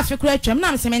tata na afi kura twam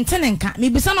na me se mentene nka me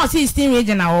bisa na 16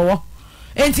 region na wo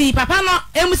enti papa no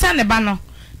emusa ne ba no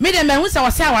me de me hu se wo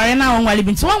se aware na won wale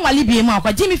bi nti won wale bi mu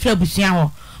akwa jimi fra busua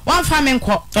ho one family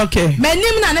nko okay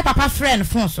manim na ne papa friend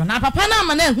phone so na papa na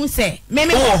ama na hu se me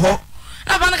ho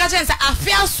na papa na ka chen se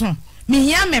afia so me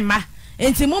hia me ma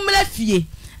enti mumla fie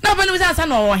na papa no bisa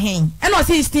na wo hen e na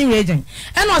 16 region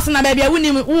e na so na ba bia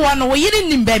wunim wo no wo yiri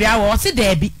nim ba bia wo se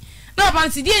da bi na papa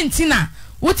nti die enti na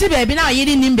wuti ba bi na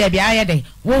yiri nim ba bia aye de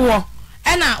wo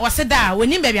e na wo se da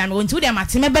wonim ba bia no nti wo de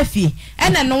mate me ba fie e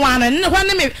na no wa no ne ho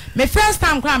ne me first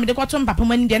time kwa me de kwato papa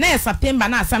mani de na September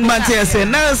na asam na Matias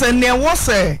na se ne wo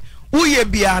se uye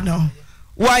bia no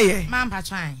waye man pa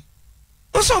try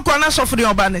uso kwa na sofo de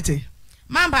oba nete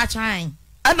man pa try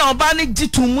ana oba ne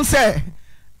jitu mu se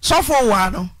sofo wa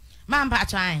no man pa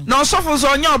try na sofo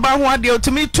so nya oba ho ade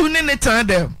otumi tu ne ne tan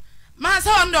dem man se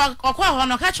on do okwa ho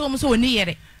no ka che o mu so oni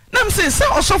yere Nam say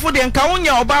osofo de nka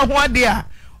wonya oba ho ade a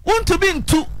wonto bi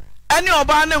ntu ane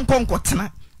oba ne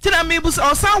nkonkotena tina me bu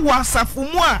osa wo asafo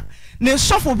mu a ne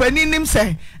sofo bani nim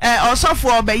say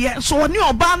osofo obeye so oni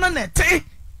oba na nete e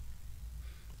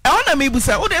ona me bu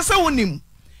say wo de say wonim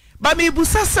ba me bu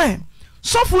say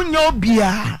sofo nya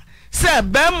obia say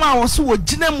be ma wo so wo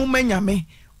gina mu manyame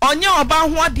onye oba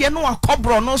ho ade no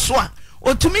akobro no so a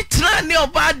otumi tena ne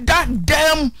oba da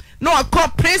dem no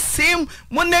akọ praise him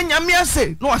mo na nyame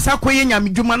ase no asa koye nyame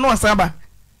dwuma no asa ba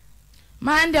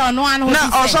man de ono an ho na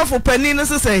osofo pani no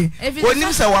se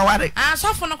onim se waware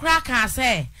asofo no kra ka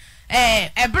se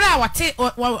ebra wate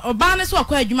oba ne so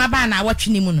akọ adwuma ba na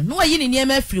awatwe ni mu no wayi ni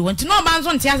niam afiri wonti no oba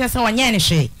nso nte ase se wonye ne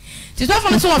hwe ti sofo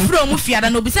no so wafiri omu fiada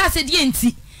no bisa se die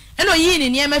nti eno yi ni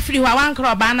niam afiri ho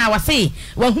awankra oba na wase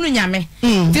wahunu nyame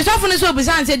ti sofo no so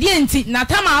bisa se die nti na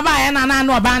tama aba ya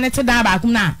na oba ne te da ba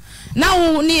kum na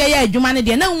wo ni ye adwuma ne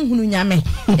de na nhunu nyame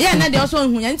ye na de oso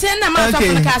nhunu nti na ma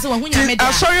sofo ne ka se wahunu nyame de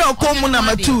asori okomu na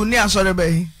matu ni asori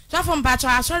be sofo mpacho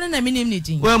asori na minim ni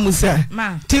din wa musa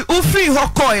ti ufri ho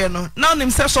koye no na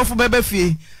onim se sofo bebe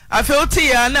fie afi oti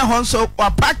ya na ho nso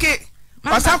wa pake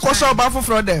wasa koso oba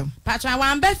foforo dem pacho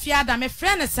wa mba fie ada me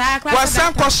friend sa kra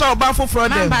wasa koso oba foforo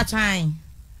dem mba chan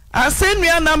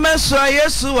asenua na mesua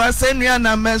yesu asenua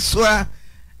na mesua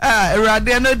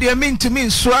erade no de mintumi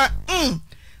nsua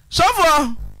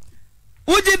sofo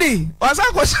ujidi wasa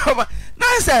koso na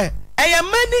se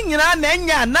eyamani nyina na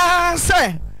enya na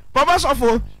se baba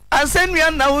sofo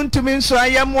asenua na wontumi nsua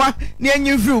yemwa na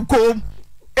enyi view ko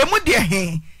emu de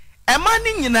he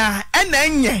emani nyina na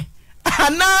enye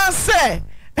ana se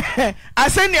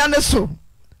asenua ne so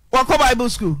wako Bible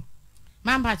school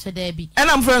mamba cho there be and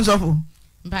I'm friends of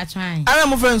mba trying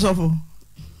I'm friends of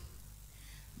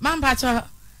mamba cho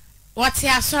what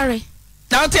ya sorry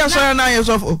now tell sorry now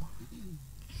yourself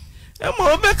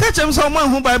Emo be catch him someone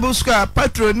who Bible school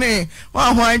patron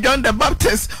one John the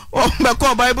Baptist or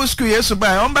be Bible school yes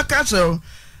by on be catch.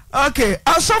 Okay,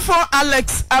 also for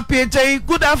Alex Apiete,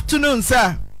 good afternoon,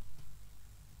 sir.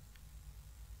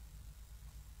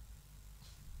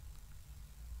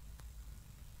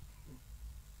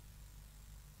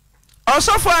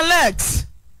 Also for Alex,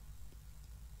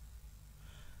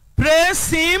 praise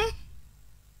him.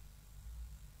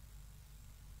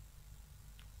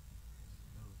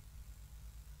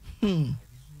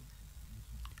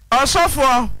 Also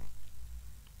for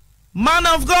man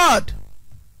of God,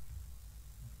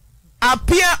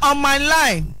 appear on my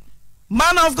line.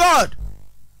 Man of God.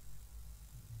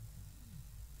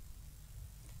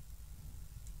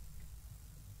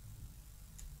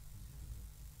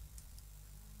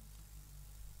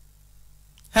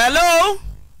 Hello?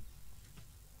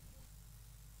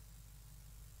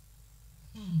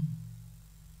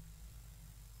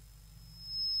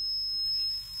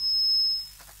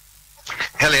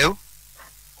 Hello?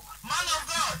 Man of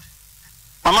God.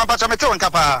 Mama Pachameto and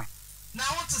Kappa. Now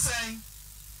what to say?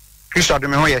 Christo de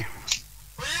Mehoye.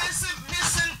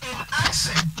 Missing in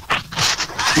action.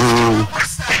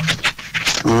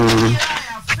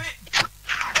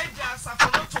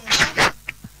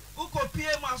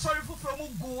 Sorry for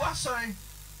Mugu, sorry.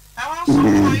 I want some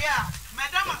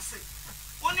Madam, I say,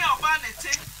 only a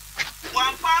vanity,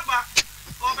 one papa,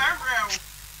 over real.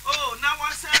 Oh, now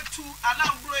I said two, and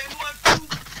I'm blowing 1,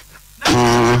 2.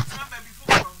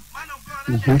 Man of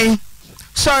God,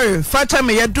 sorry, Fata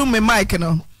me, you do me, Mike,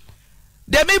 no.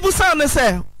 There may be sound,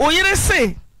 say, oh, you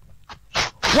say,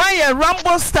 why a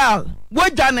Rambo style,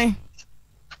 what Johnny?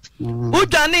 Oh,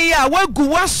 Johnny, yeah, what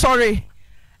go, sorry.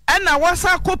 And I was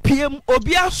a copy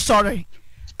obia sorry.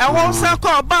 I was a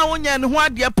call bound and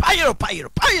what dear pyro,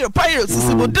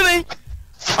 Sissibudri,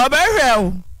 or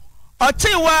burial. Or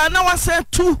tell you why now I said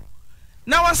 2.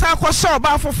 Now I saw a saw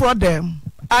baffle for them.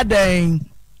 A day.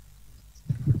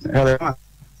 Hello.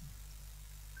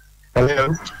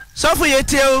 Hello. So for you,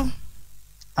 too.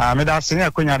 I made that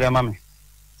singer, Kunya, dear mammy.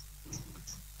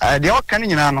 The old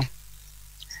canning, you know.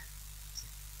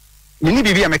 You need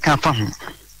to be a mechanic.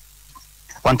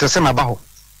 Want to say my baho.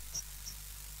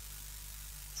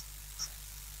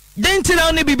 Didn't you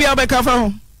only be a back of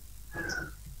home?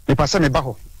 If I say my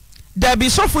baho, there be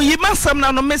so for you, must some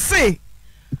now me say.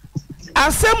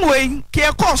 A same way,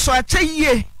 care course, so I tell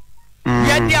ye.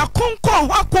 Yet they are conco,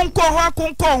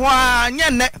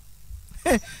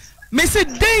 yet. Missy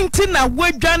Daintina,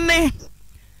 we Johnny.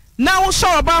 Now,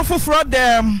 so about for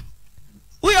them.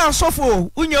 We are so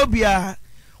full, Unyobia.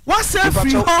 What's that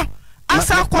free?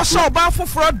 Asa kwaso ba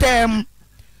foforo dem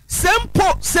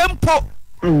sempo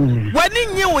wani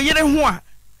nye wo yire ho a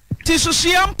ti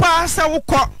susua mpa asa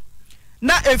wokọ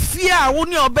na efia wo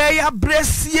ne oba ya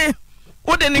bresie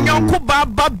wo de ne nyonko ba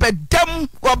bedam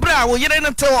wo bra wo yere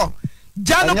ne te ho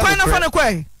ja no kwan na fa ne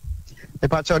kwai e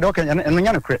pa cho do kan eno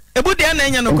nya no kre ebu de na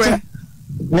nya no kre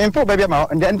me mpo ba bia ma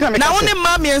na wo ne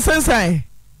ma mi ensansan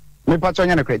me pa cho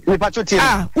nya no kre me pa cho tie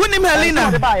wo nim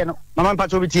Helena mama pa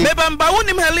cho bi tie me bamba wo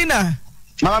nim Helena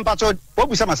mama pa cho wo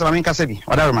bu sama sama me kasa bi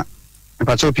odaroma me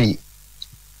pa cho pi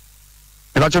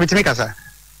me pa cho bi tie me kasa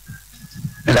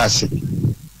elasi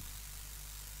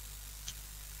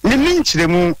ni minchire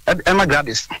mu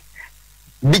magraheb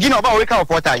begin oba wake up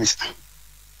 4 times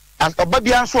as oba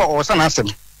bia so o sana asem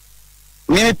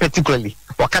me particularly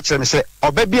o catch me say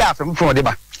oba bia afem from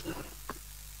odeba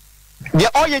de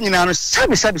oye nyina no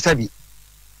sabi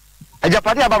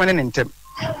Agyapong aba me ne ntem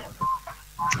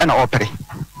ana opere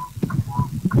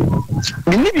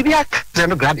ni bibia ka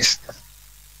no gradis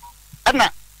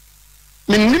ana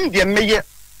nim de meye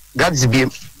gradis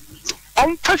biem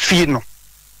on fa fie no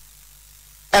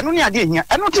enu ni ade hia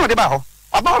enu ti odeba ho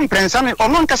aba on prensa ne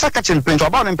ono nkasa ka chel prensa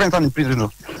aba on prensa ne prison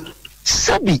no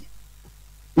sabi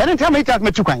menen ta mai ta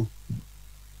metukwan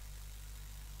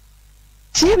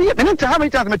tiye menen ta mai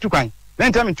ta metukwan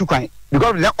menen ta metukwan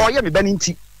because the oye me bani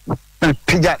nti na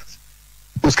pija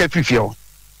uska fifio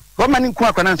go mani ku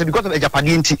akwana nso because of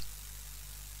Agyapong nti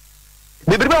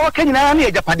bebrebe wa kanyina na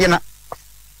Agyapong na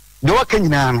de wa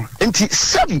kanyina no nti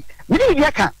sabi mini bi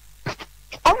aka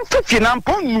on fifi na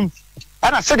mpon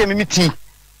ana sede me miti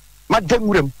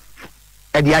madamurem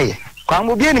edi aye kwa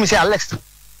mo bi ni say Alex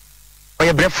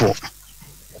oye brefo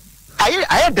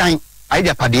aye dan aye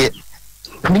Agyapong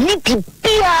ni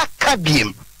bibia ka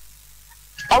biem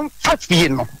on fifi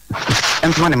no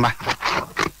ento ne ma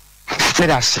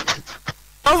that's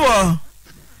over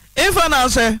if I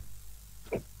say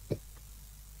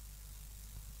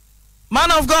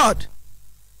man of God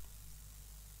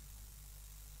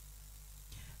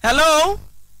hello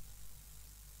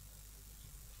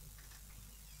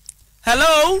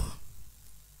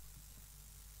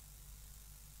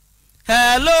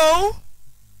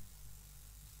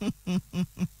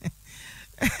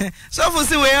so for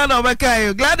see we on over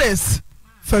Gladys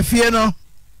Fafie no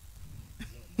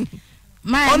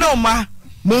ma no ma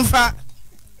mumfa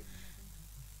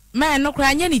ma no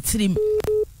kra nya ni tirim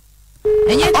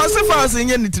enye osifa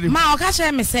nya ni tirim ma o ka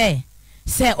che me se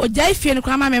ojai fie no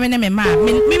kra ma me ne me ma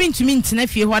me ntumi ntina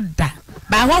fie ho da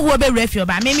ba ho be wura fie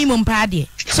ba me mumpa de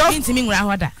so ntumi nwura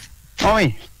ho da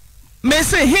oi me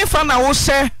se hefa na wo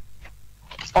se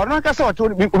ono ka se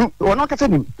ono ka se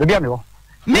nim bia me ho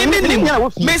nim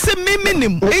me se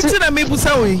nim enti na me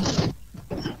busa we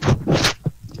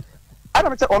I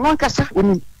don't say ono kasa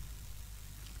oni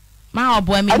ma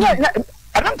obo me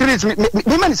I don't treat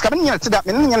me man is coming here to that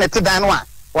me nya na te dan no a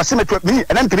wase me me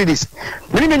I don't treat this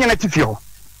me nya na tifio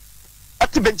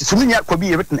at bench so me nya ko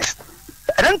bi witness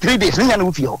I don't treat this me nya na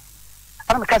ufio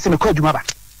ana me kasa me ko adwuma ba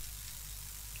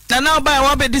na now buy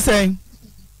what be this saying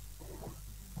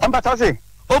amba ta say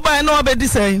o buy no be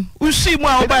this saying u shi mu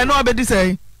a o buy no be this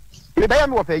saying me buy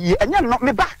me wo fa yi enya no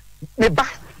me ba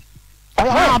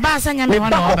oh ba sanya me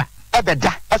wana oba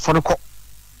ebeda asoro ko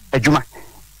adwuma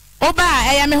oba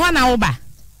eya me hwana oba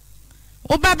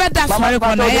beda sori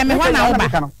ko na eya me hwana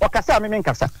oba o kasa me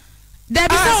nkasa da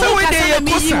bi so we dey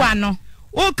mi yi wa no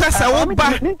o kasa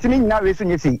oba ntimi nyina we so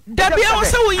nyesi da bi o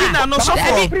se wo yi na no so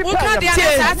for o ka dia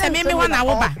na sa me hwana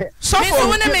oba so for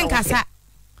me me nkasa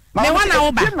me hwana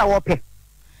oba na wo pe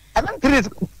ana ntiri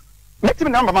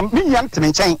metimi na mama me nya ntimi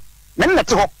nchen me na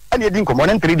te ho ana edi nkomo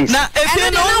na 3 days na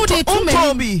efie no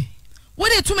untobi wo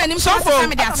dey too many so for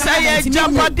say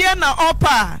Agyapong na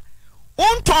opa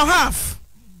unton half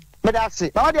me da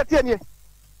se na wo dey tie nie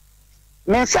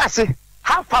me nsase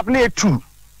half na 2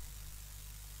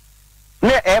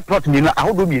 na airport ni na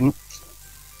ahodo bienu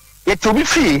ye to bi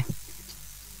fie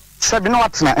sabi na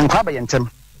watena nkwa ba yentem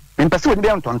me mpese woni be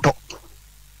ntonto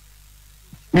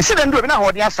mi se den do bi na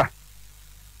ho de asa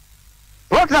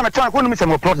watena me twan ko no mi se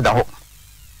mo plot da ho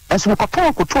enso mo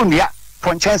koton nia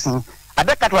for chances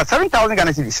adaka to 7,000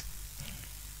 Ghana cedis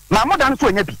na mo dan so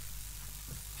anya bi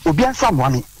obi anso amoa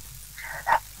me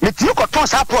tinu koton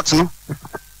sa plot no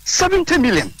 70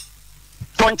 million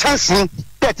ton chances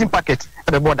 13 packet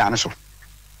at the border and so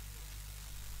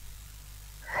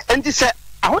and this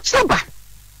I want samba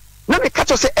na me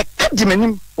catch say e kadi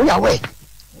manim we are way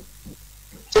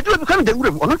e do become the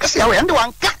room ono kase awe ande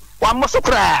wanka wa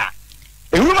mosokra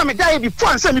e ruma me dai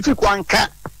before ansa me fi kwanka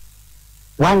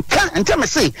wanka ante me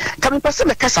say ka me pese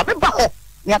me kasa be ba ho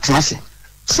ni atena se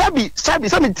sabi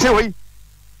me tell we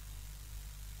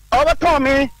oba to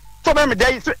me to be me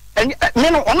dai me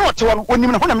no ono ote wo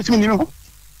onim no ho na me timi nim ho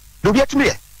do bi atumi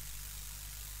e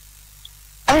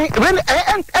when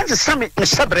and sami me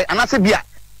sabre anase bia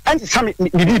and sami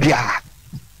bibia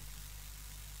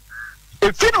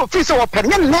If you know officer or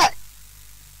penny,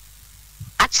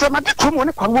 at some other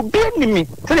common, I will be in me.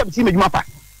 Tell them to me, Mapa.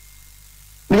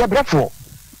 We are grateful.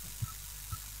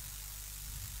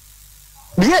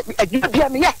 Be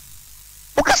me.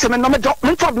 Okay, so no metro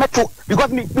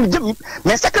because me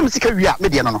second music we are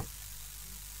media no.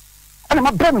 And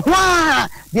my brain, wow,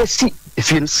 they see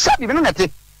if you said even on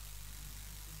it.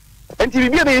 And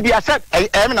TV baby, I said, I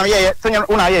am now, yeah,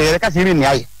 I can't see me.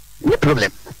 No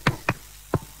problem.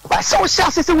 But so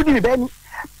Shasta would be Ben.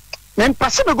 Men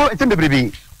possible go into the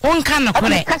baby. One can of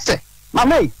correct.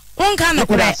 Mamma, one can of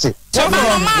correct. So,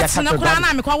 Martin, no crown,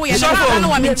 I'm calling you. I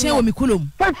know I'm in Chile with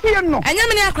Kulum. And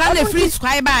Yamina crown the free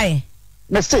sky by.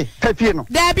 Messy, Pepino.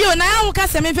 There be now,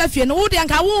 Cassam, Fafian, Woody and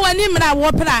Kawu and Nimra,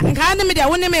 Wopera, and Canada,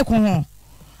 wouldn't make home.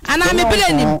 And I'm a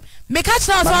billion. Make us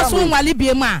also while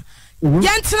Libya.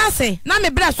 Yantina say, na me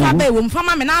bra so abai wo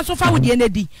mfama me na so fa wo de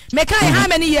nadi. Me kai how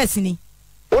many years ni?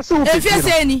 If you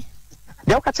say ni.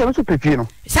 Dey o ka tell me so pepi no.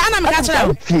 Sa na me ka tell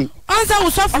wo. Onza wo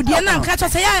so fu de na ka tell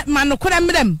say ya manokora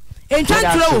mrem. Entwa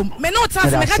tro wo. Me no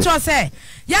trans me ka tell say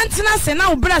yantina say na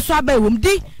wo bra so abai wo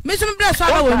di. Me so me bra so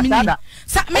abai wo mi ni.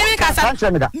 Sa me ka sa.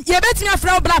 Ye betimi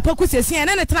afra wo bra poku sesi en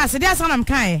na trans dey asa na me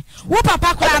kan. Wo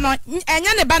papa kora no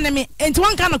enya ne ba ne me enti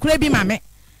won ka no kora bi ma me.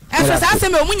 Eso sa se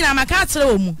me o mu nyina ma ka tell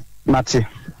wo mu. Mate.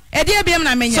 Edia biam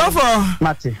na menya. So for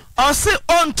Mate. O se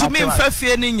ontumi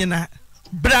mfafie ni nyina.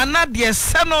 Brana de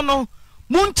seno no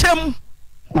munchem.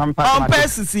 On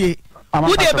pesisi.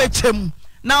 Wo de bechem.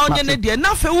 Na onye ne de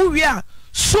na fe wo wi a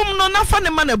sum no na fa ne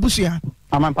ma na busua.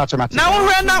 Amampa Mate. Na wo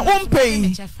hwe na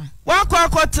umpe. Wakọ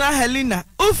akọtra Helena.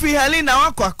 Ufi Helena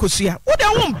wakọ akosua. Wo de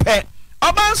wumpe.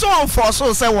 Oba nso on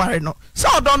force se ware no. Se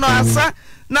odo no asa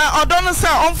na odo no se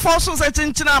on force se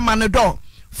chinchina amane do.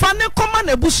 Fane koma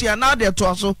na busia na de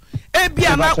to so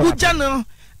ebia na uja no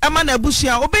ema na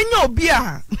busia obenya obi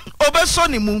a obeso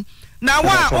ni mu na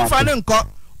wa ofane nko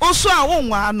oso a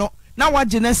wonwa ano na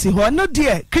waje na si ho no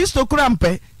de Kristo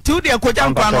krampe ti u de koja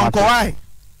nkwa no nko wai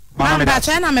mamba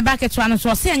chana me back to ano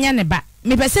so se anya ne ba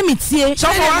me pese metie so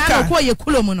waka ko ye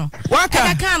kulomu no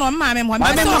waka ka no mma me mo me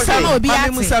so na obi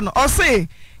ate o se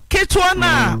ketua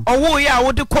na owo ye a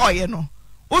wo de koye no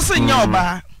o se nya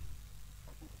oba.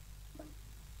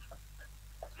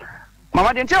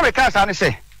 Mama didn't tell me can't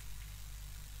say.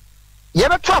 You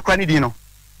ever talk any dino?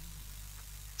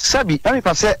 Sabi, let me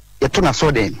pass it to na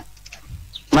so then.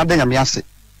 Nothing I'm yassy.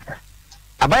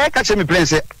 A buyer catch me playing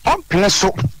say, I'm playing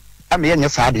so. I'm in your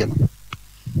sardian.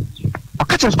 A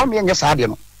catch us on me in your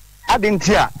sardian. I didn't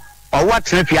hear or what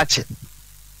trip yache.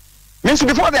 Means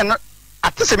before then,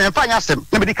 at the same fine asked him,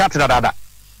 nobody can't tell that.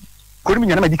 Couldn't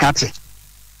mean nobody can't say.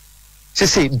 She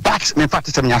say, but me fat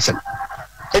some yassem.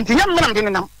 And the young man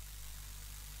didn't know.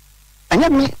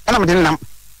 And me, and I'm doing them.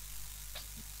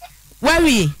 Where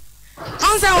we?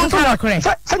 Answer one correct.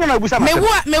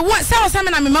 Me what? Say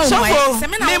something I'm my wife.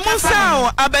 Me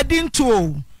musa abedin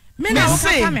to. Me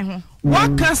say.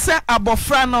 What can say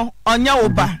abofrano onya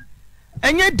oba?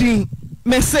 Enye din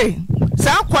me say.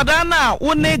 Sa kwada na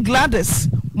wo ne Gladys.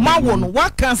 Ma won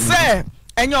what can say?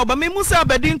 Enye oba me musa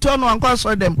abedin to no anko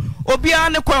so dem. Obi a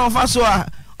ne kwa fa so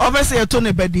a. Obviously, to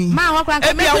ne bedin. Ma wa kwan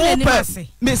me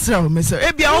Mr.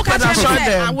 Ebia wo kada show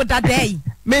dem. Wo da day.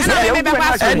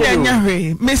 Enya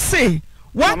hwe. Me say,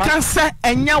 what can say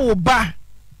enya wo ba?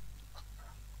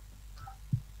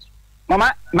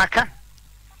 Mama, maka.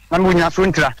 Na munya so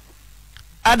ntra.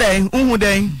 Adai, unhu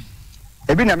den.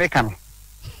 Ebi na meka no.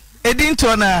 Edin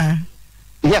to na.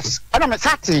 Yes, ana me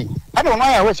sati. Ana won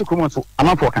ya we su kumo so.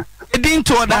 Amafo kan. Edin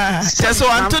to na. So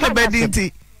anto ne bedin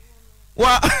ti.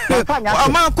 Wa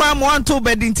ama kwa mo anto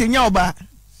bedin ti nya oba.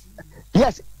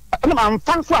 Yes, I'm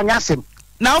fan so anyasem.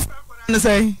 Now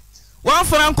say one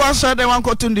franc so dey one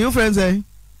cotton do you friends say.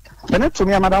 Bene to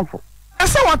me madam for. I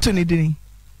say what to need ni.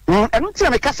 Enu ti na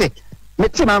me ka say me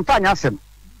ti man fa anyasem.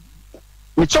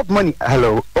 Me chop money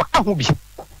hello. O ka hu bi.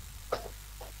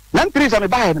 Nan trees me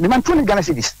buy me man 20 Ghana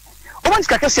cedis. O man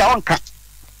ska kase a wonka.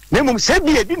 Na mum se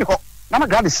bi e bi ni ho. Na ma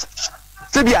Gladys.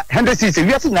 Se bi a 100 cedis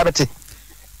we asi na beti.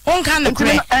 On kan no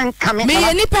kure me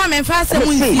ye nipa me fa asem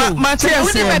nsi Matias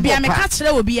wo ne bia me ka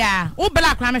kire wo bia wo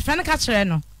bla kra me fa ne ka kire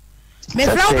no me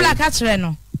fra wo bla ka kire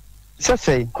no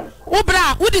say wo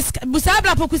bra wo busa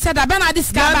bla poku se da ba na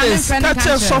diska ba me fra ne ka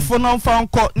kire sofo no fa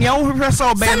nko ne wo hwehwe se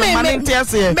obe no ma ne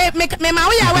ntiase me ma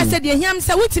wo ya wa se de hiam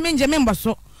se wutimi nje me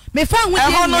mboso me fa hu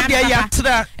de no de ya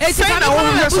tra se na wo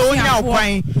hwehwe se onya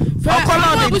okwan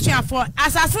okolo de busuafo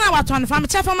asase na wato no fa me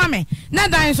chefa ma me na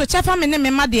dan so chefa me ne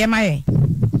me ma de ma ye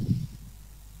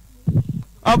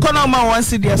Okono ma 1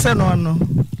 cedi ese no no.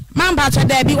 Man ba cho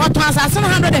there be what was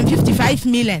 155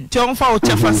 million. Ti on fa o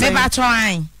chefa se. Me ba cho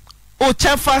an. O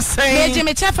chefa say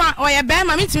me chefa o ye be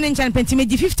ma me timi nchen penti me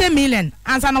di 50 million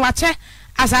ansa na wa che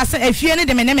asase afie ne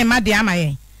de me ne me ma de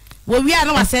amaye wo wi a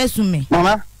na wa say sum me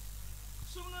mama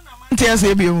ntia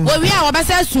se bi o wo wi a wo be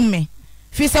say sum me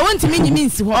fi se won timi nyimi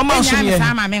nsi ho ma sum ye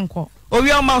sa ma me nko o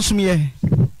wi o ma sum ye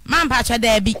man pa cha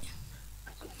da bi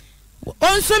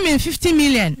on sum me 50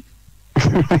 million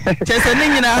chese ne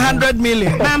nyina 100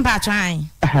 million man pa try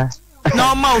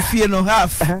no ma ofie no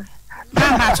half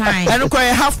man pa try and ko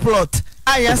half plot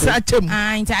ayes achem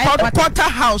quarter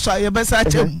house ayebesa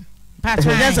achem pa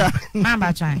try man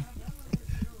pa try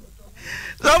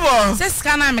Lobo sis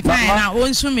kana me kan na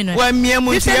on sum me no wa miem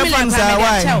tie fansa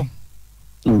why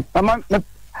mama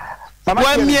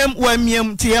wa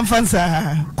miem tie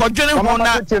fansa kodwene ho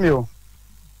na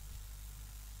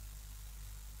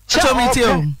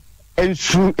Chomitio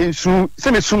ensu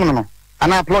se me sum no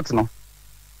ana plot no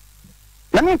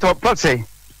na me to plot say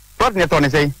plot ne to ne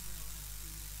say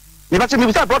ni ba che mi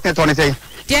bisa plot ne to ne say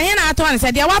de hin na to ne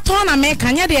say de wa to na me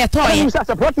kan ye de to ye mi bisa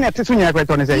plot ne te sunya kwa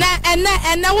to ne say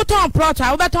na wo to plot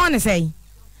a wo be to ne say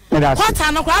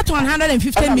quarter no kwa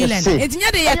 150 million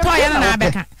etinye de ye to ye na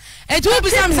abeka etu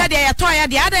bisa mi say de ye to ye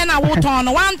de ade na wo to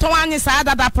no wan to anye sa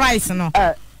dada price no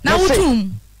na wo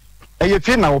tum ye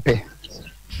fi na wo pe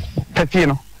Tafie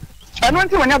no. Anu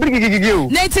nti wanya brigigigi o.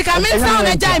 Na tika me sound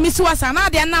na jai mi siwasa na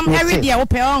de nam every day wo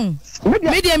pe on.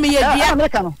 Me de me ye bia.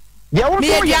 Me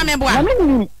ye bia me boa.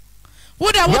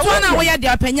 Wo da wo to na wo ye de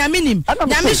apanya minim.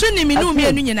 Nya me so ni mi nu mi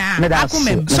enu nyina.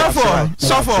 Akomem.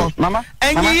 Sofo. Mama.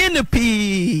 Enyi ne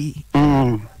pi.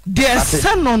 De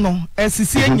sano no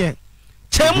esisi enye.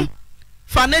 Chem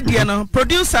fa ne de no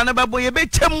producer na babo ye be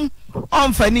chem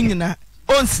on fa ni nyina.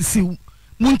 On sisi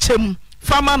mu chem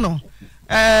fama no.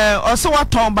 Also what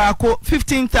ton baako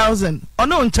 15,000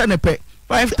 ono nche ne pe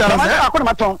 5,000 baako na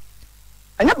maton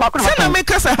anya baako na maton se na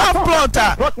make us a half plot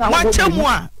wa chemu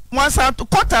a wa sa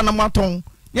quarter na maton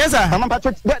yes sir mama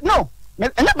baako no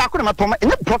anya baako na maton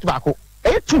anya plot baako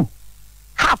 2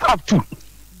 half 2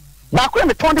 baako na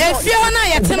meton de efie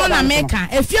na ye te no na meka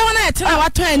efie na ye te na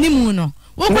waton animu no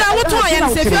wo kura wo ton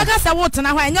ye se efie ka sa wo te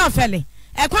na ho anya ofele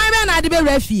ekwan be na ade be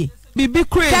wura fie bibi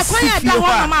crazy if you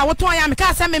are mama what to am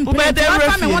ka say me mpe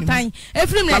fa me wotan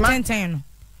efrim le tenten no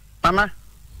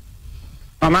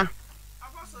mama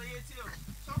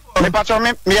me pato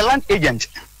me land agent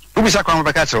who be sakwa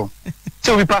mbeka so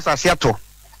we pass asiato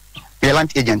me land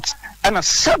agent ana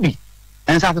sabi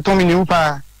en sa to me ni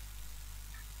upa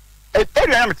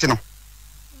area am tino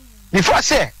before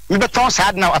say me beton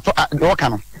sad now ato work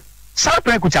no sa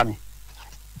plan kucha me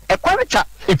e kwacha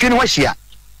efinu wa hia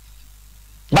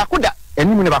bakuda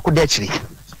enimu ne bakuda chiri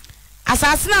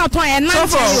asase na oton e nan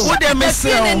wo de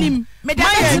mesel me de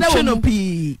na no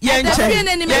pi ye nche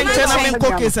na me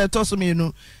koke se to so me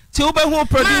no ti wo be hu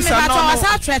producer no ma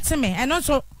sa threat me e no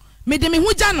so me de me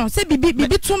hu ja no se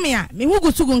bibi to me a me hu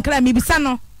gusugu nkra me bisa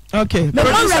no okay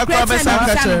producer ko be sa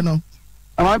ka no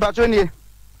ama ba to ni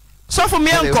so for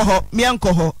me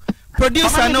anko ho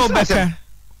producer no beka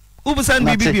wo bisa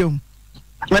bibi biom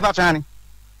me ba to ani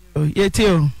ye ti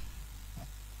o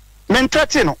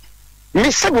mentrate no me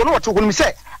se bo no wato ko mi se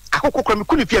akoko kra me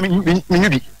kunu pia me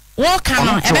nyubi wo ka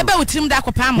no e bebe utirim da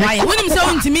kopa mo aye wonim se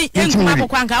wontimi enkuma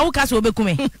akoko anka wo ka se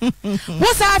obekume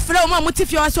wo sa afre o ma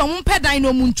mutifie o se o mpedan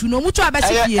no muntu no mutu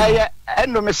abasifie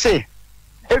eno me se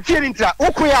efie ni ntra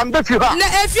wo ya mbe fie ha na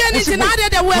efie ni ntina ade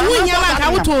de wo hu nyama ka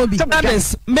wo to obi that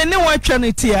is me ne wa twa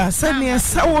ne tia se ne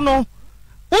se wo no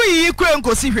wo yi kura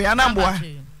nkosi hwe anamboa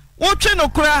wo twe no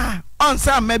kura on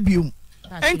sa mabium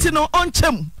enti no on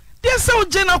chem Yes, so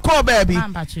Jenna call baby.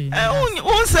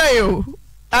 Won't say you.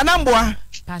 Anamboa.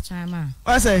 Pachama.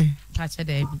 I say. Pacha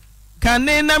baby. Can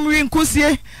name ring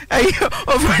kusie?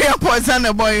 Over here,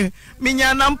 poison boy.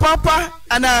 Minya nam papa.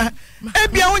 And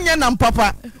ebia unya nam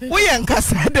papa. We ain't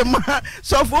cassa de ma.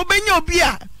 So for benyo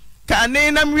bia. Can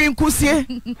name ring kusie?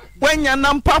 When ya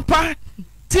nam papa.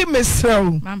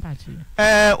 Timisro.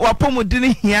 Wapomu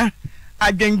dini here.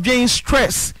 I gain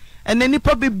stress. And then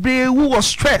probably be who was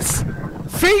stress.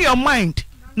 Free your mind.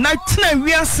 Na tina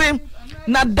we are saying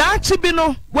na dachi bi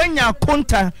no when ya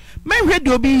konta me hwe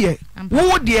de obi ye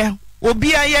wo de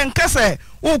obi aye nkase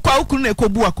wo kwa ukunu na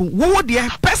ekobu ako wo de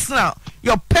personal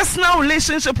your personal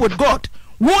relationship with God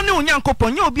wo ne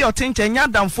onyankopon nya obi otenche nya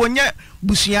damfo nya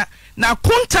busia na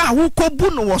konta wo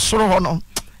kobu no wo soro ho no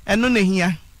eno na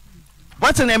hia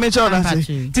what na me cho na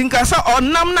say tinkasa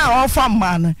onam na ofa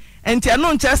ma no enti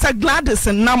eno nche sa Gladys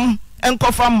nam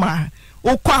enkofa ma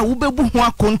okwa wo bebu ho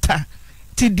akonta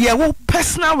ti dia wo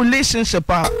personal relationship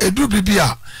edu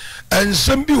bibia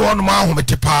ensem bi won ma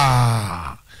ahomete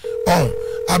pa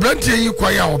abrantie yi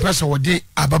kwa ya wo pese wo de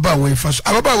ababa we faso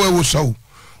ababa we wo so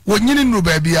wonyini no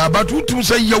baby but utum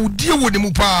say yawdie wo ne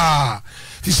mu pa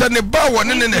fi say ne ba wo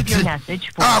ne neti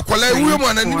akwala wuyo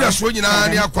mo na ni aso nyina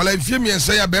ne akwala fie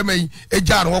miensa ya ba mai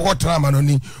eja no ko tra ma no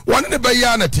ni won ne ba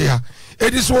ya na te ha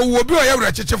edi so wo bi o ya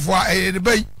wura chechefo a ne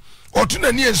bai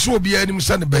otuna ni enso obi ani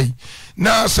musa ne bai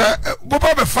na sa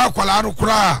boba be fa akwala no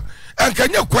kura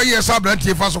enkanya kwaye sa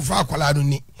brantie fa so fa akwala no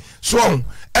ni so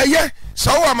eye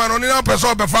sawo amano ni na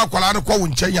person be fa akwala no ko wo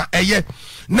nchenya eye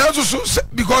na so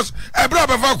because ebra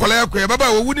be fa akwala yakwe baba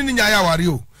wo wuni ni nya ya ware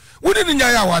o wuni ni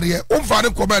nya ya ware o mfa ne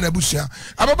ko ba na busia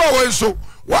ababa wo enso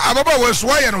ababa wo enso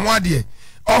wa ye no ho ade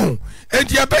oh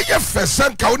enti abeye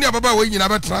fesen ka woni ababa wo nyina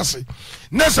be trase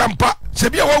na sampa se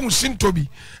bia wo husintobi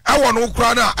awo no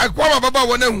kura na akwa ababa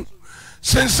wo na hu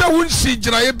sense wunsi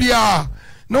giraye bia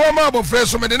na wo ma abofre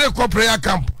so me de ne ko prayer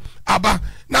camp aba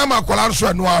na ma kwala so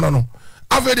anu ano no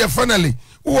after finally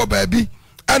wo baby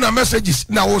ana messages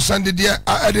na wo send de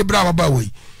ade bra ababa we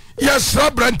yes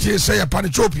brantie say ya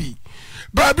panichopi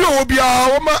baby wo bia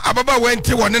wo ma ababa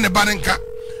wenti wone ne banenka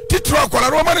titro akwala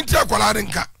ro ma nti akwala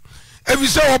renka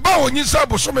evise wo ba onyi sa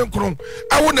bosome nkron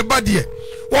awo ne badie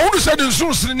wo hu se de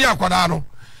nsun siri ni akwada no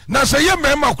na se ye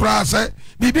mema kura se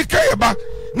bibi kaye ba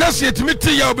na se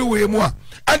etimiti ya obi we mu a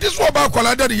ante so ba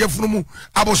akwala da de yefunu mu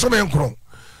abosome nkron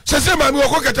se mami wo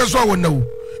ko kete so awon na wo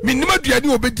minima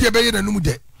duani obedi ebe ye nanum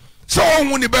de se wo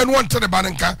hu ne ba no wonte ne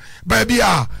banenka ba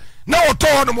bia na wo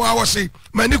to no mu awose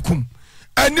manikum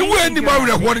ani wo ani ma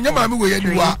wure ho ne mami we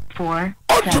ani wa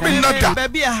ontumi nada ba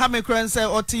bia ha me kran say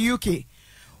oti UK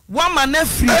wama na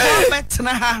free betna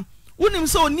ha wonim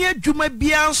so oni adwuma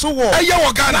bia nso wo eye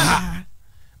wo Ghana ha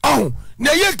oh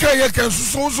na ye kan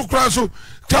so kra so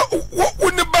ta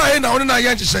woni ba he na woni na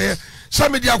ye nchese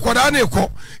sami dia kwada na ekọ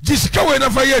jisika we na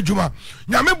fa ye adwuma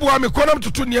nyame boa me konam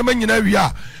tutu ne ma nyina wi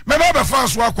a me ba be fa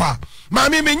so akwa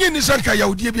maami me nyi ni sanka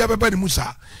yawdie bia beba ni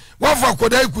musa wafa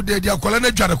kwada ikude dia kola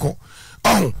na dware ko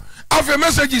oh afa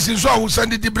messages nso a wo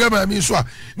send di brema mi so a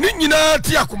ni nyina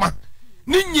ti akoma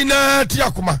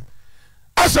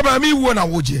asaba mi wo na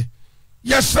woje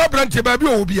yesra brante ba bi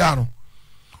o bia no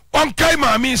on kai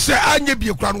ma mi se anye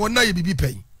bi kura no na ye bibi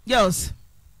pen yes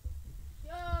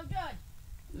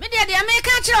me de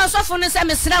America kire osofo no se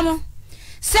mesra mo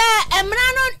se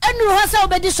emra no anu ho se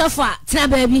obedi sofo a tena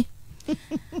ba bi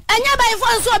anya ba ifo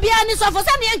nso bia ni sofo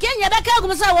se ne enke nya be ka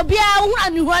gum se wo bia hu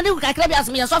anu ho ne kakra bia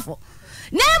asem ye sofo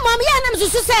na mom ya nam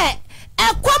susu se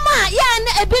ekoma ya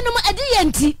na ebinum edi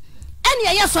yenti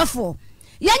ene ye sofo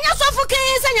yanya sofo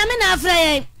kan se nyame na afra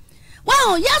ye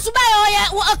wow yesu ba yo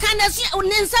okanesu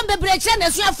ne nsam bebre kire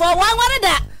na suafo wanware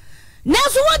da na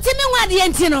so wontimi nwade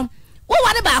yenti no wo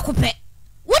wade ba akopɛ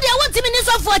wo de wontimi ni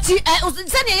sofo ti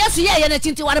se ne yesu ye na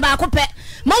tinti wade ba akopɛ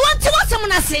ma wonti wosem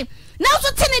na se na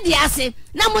so tene di ase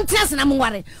na montenase na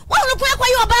monware wo no kwa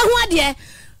ye oba ho ade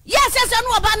yes se no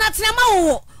oba na tena ma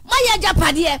wo ma ye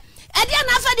Agyapade ade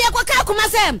na afa de kwa ka akoma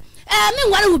se me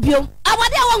nware ubio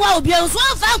awade awwa ubio so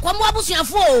afa nkomo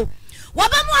abusuafo o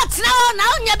waba mu atena ho na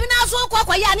onya bi na so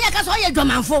kwa ya ne aka so ye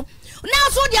dwomanfo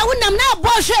na so de wonam na bo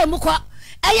hwe mu ko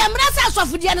eyamra sa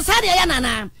asofodie ne sa de ya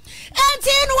nana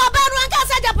enti no waba no anka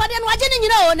sa Agyapade no waje ne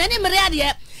nyina o na ne mere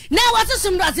ade na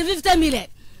wasosum do 50 million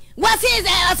wasi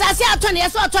asase atone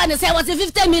yeso atone se wasi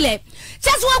 50 million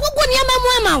cheso wagugu ne mamu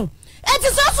amawo enti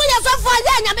so ya so fo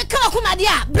ya nya me ka akomade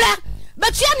a bra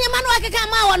betua ne ma no akeka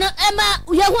ma wo no ema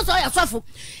yehu so ya sofo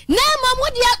na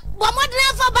mamu dia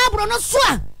bomodena fa babro no so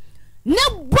a ne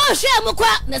bohwe mu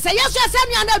kwa na se yesu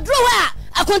asanu ya na duru ha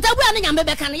akontabu ya ne nyambe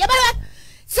beka ne yebara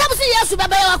sabse yesu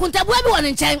baba ya akontabu bi won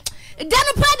nchen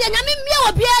dan pa de nyame mmia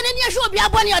obi a ne hwe obi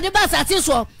abone ode ba sate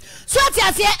so ati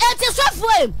ase enti sofo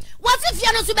wati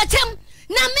fia no so bechem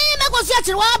na me mekoso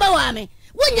akire wa ba wa me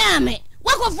wonya me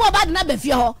wakofo oba de na ba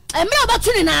fie ho emre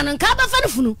obatu ni na no nka ba fa no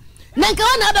funu na nka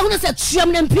wa na ba hunu se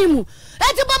tuam na mpimu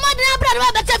enti bomode na bra de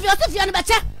ba becha fie o fie no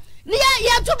becha ni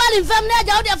ya to bali fam na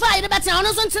ja wo de fa ye becha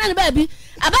ono so ntena ne ba bi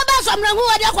ababa so mra hu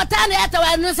wo de akwata na ya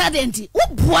tawa no sadenti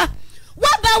woboa wa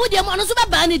ba wo de mo ono so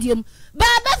ba ne de mu ba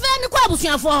ba fa ni kwa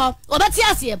abusuafo ho obeti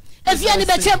ase efie ni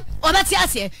bechem obeti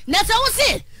ase na se wo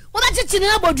se wo ba chichi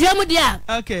na bodua mu dia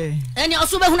okay eni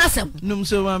oso be hunu asem num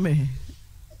so ma me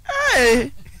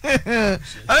hey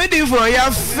I did for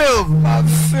your film.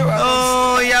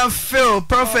 Oh, your film,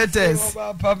 prophetess.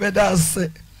 Papa, that's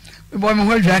it. Boy, me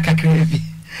hold your kakrebi.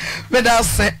 But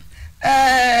that's it.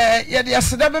 Yeah, the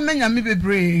Asada men and me be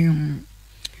bring.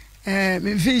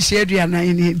 Me fish area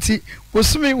 90.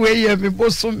 Was me way me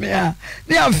bosom me.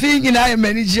 They are thinking I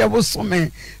manager was so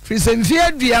me. Freeze and fear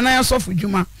the anayas of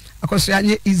Juma. Because I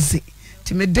are easy.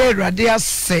 Timidera, they are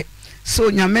say.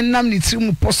 So nyamenam ni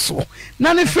trimu poso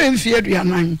na ne frem fie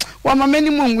aduanan wa ma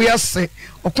minimum we ase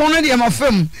okono de ma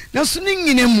fam na so ni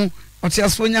nyine mu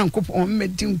Otiaso Nyankopon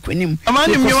medi nkwanim.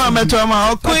 Amani mwa metoma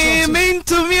okui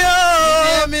mintumio.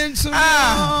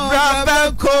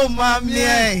 Braba koma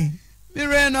mie.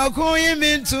 Mire no okui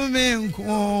mintumi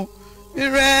nko.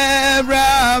 Mire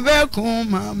braba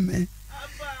koma me.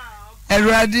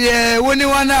 Erade woni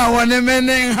wana woni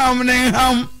menen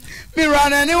ham.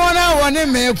 Mire ni wana woni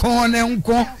me ko ne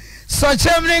nko. So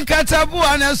chemni katabu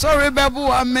ana sorry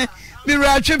babu ame. Mire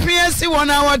atwepia si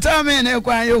wana watame ne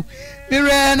kwayo.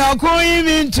 Mire no okui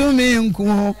mintumi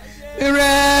nko.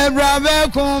 Mire braba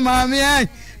koma me.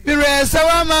 Mire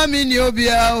sawa mami ni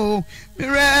obia o.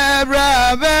 Mire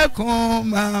braba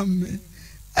koma me.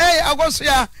 Hey agoso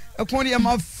ya ekoni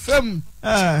ma fam.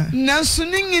 Nanso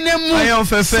ningine mu. Ayo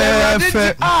fefe.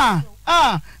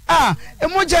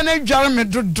 Emoja na dware me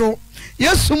dodo.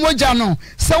 Yesu moja no.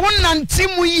 Se wonnante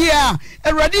mu yi a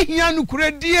Awurade hia no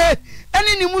kuradie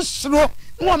ene ni mu suro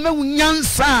wo ma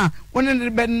wunyansa woni ne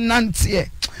be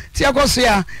nante. Ti agoso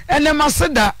ya ene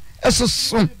maseda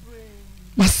esoso.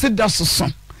 Maseda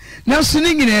soso. Nanso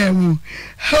ningine mu.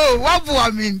 Ho wabo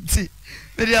aminti.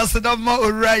 Me dia seda ma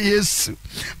owura Yesu.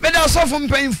 Me da sofo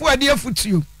mpanyimfo ade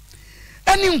afutuo.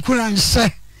 Ani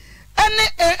nkuranse ani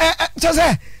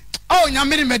tose oh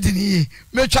nyamiri medini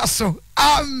metwa so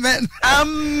amen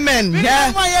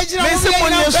yeah me se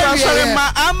monye so asore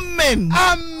ma amen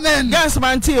yes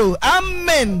mantio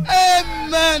amen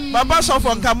baba so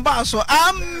for nkamba so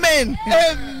amen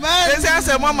ese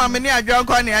ase mo ma me ni adwo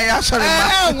nko ne ya asore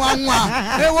ma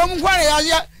nwanwa wo mkware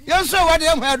ya yenso wade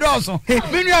em hedoso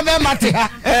minu ame mate ha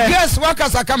yes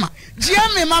wakasa kama jia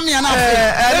me mama ya na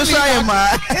afi so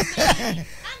ayema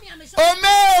ome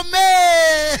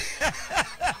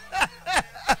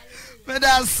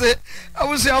medase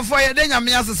awusi afo ye de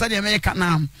nyame asesa de me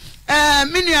kana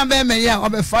minu ame me ya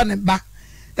obefa ne ba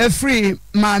free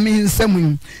mami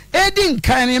nsemu edi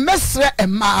nkan ne mesre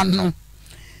ema no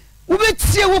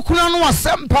ubetie wukuna no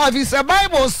asempa vi se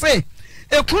bible say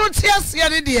ekunu tie ase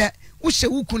de de uhye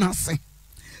wukuna se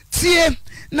tie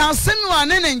na asenu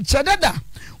ane ne nchedada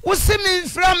usimi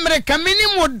mfra America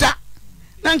minimo da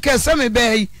na nkese me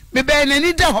bey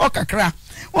nani da ho kakra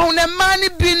won na mani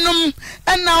binum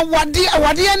na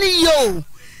awade ani yo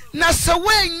na se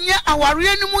wanya aware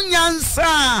ani mu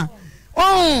nyansa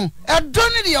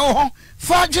edoni de ho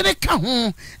fa dwene ka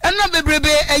ho na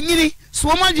bebrebe anyini so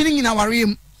ma dwene nyina aware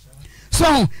mu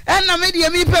so na me de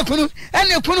mi pekunu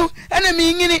na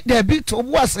mi nyini de bi to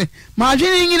boase ma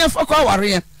dwene nyina fa kwa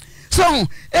aware so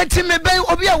eti me bey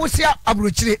obi a wosia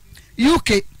abrochire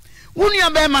UK wonu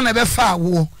abe ma na be fa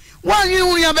wo wanyi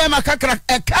wonu abe ma kakra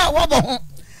eka wo bo ho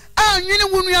anyi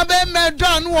wonu abe ma do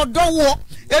anu odo wo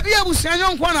ebi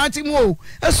abusuanyo nko na ati mu o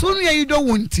esunu ye yido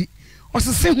wonti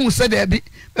osese hu se da bi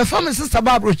be fa me sister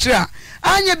ba abrochire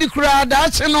anya bi kura da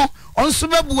ache no onso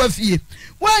bebu afie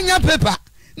wanya paper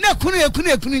na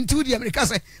ekunu nti wudi America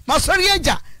se masori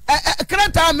eja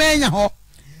krata menya ho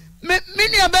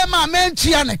mini abe ma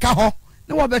menchia ne ka ho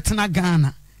ne wo betena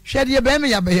Ghana hwede ye be me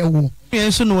ya be ye wo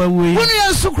yensu no wawu yi wonu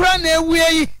yensu kura na ewu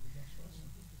yi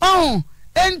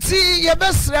enti ye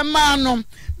besre ma no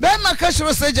be ma ka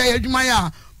shiro seja ye adwuma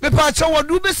ya be pa cha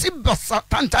wodu be si basa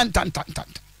tan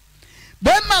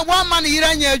be ma wa ma ne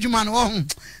yiranya adwuma no ho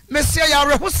mesia ya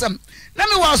rehosem na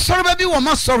me wa soro ba bi wo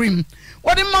ma sorim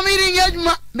wodi ma mi ri nya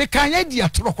adwuma me kan ya di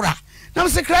atorokora na me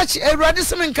se krachi Awurade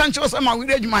se me kan che wo se ma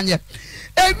wiri adwuma nye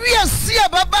ewia si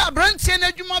ababa abrantie na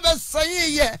adwuma be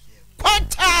saye ye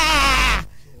kwata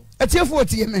atiefo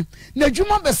otie me na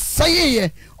adwuma be saye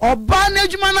ye oba na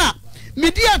adwuma na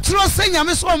medi atro se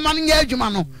nyame so ma nya adwuma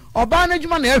no oba na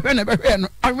adwuma na ehwe na behwe no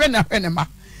ahwe na ma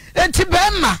enti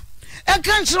be ma e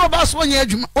kan chiro ba so nya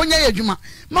adwuma onya ye adwuma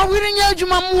ma wiri nya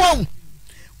adwuma mwo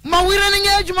ma wiri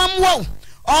nya adwuma mwo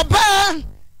oba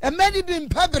emedi bi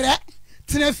mpabre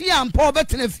tenafie ampa oba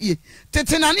tenafie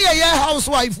tetena ne ye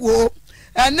housewife wo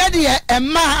na de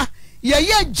emma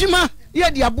ye adwuma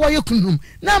ye de abo ye kunum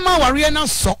na ma ware na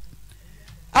so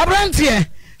abrantie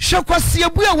hwekwase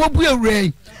abu a wobu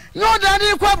awrai no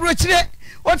dade kwa brochire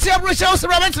oti abrochire wo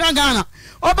sebra betena Ghana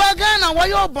oba Ghana wo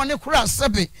ye obone kura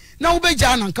sebe na wo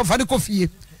beja na nka fani kofie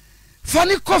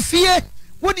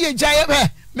wo de ejaye be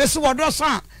mesi wodo so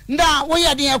nda wo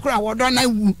ye de kura wodo na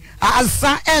wu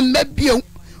asa emma bio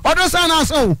odo sa na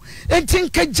so enti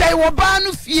nka jai wo ba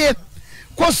no fie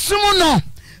kosumu no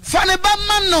fane ba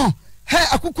ma no he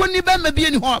akukọ ni ba ma bi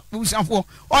ni ho busanfo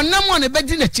onam one be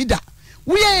di na chida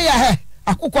wo ye ya he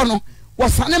akukọ no wo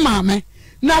sane maame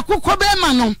na akukọ be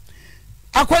ma no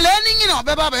akola ni nyina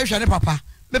obeba ba hwere papa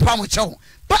me pa mo chew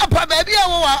papa ba bia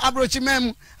wo abrochi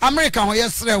mem America ho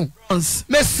yesrew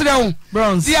me srew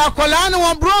bronze di akola no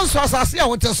won bronze asase a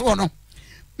wote so no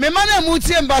me mana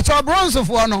mutie mbacho bronze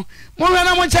fo no mo hwe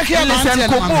na mo check ya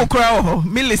Millicent komo kra ho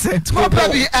Millicent papa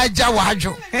bi aja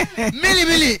wadwo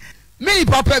mili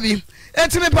papa bi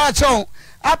etimi pa cho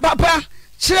papa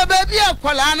chire ba bi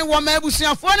akwala ne wo ma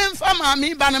abusuafo ne mfa ma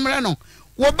mi ba ne mre no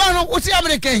wo ba no wo ti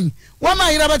American wo ma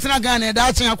yira betena Ghana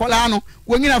da chen akwala no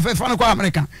wo nyina fefa no kwa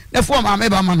America ne fo ma me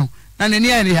ba ma no na ne ni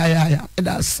ya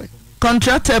that's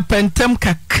contractor pentem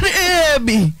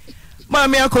kakrebi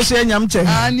mami akoso enyam che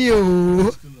ani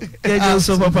o eje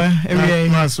so papa every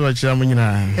ma so achira mo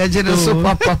nyina eje so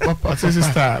papa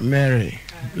sister Mary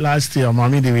last year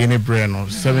mami dey win a brain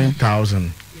of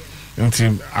 7,000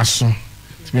 until aso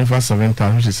me for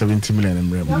 7,000 which is 70 million in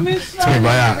brain to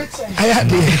buy aya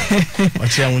de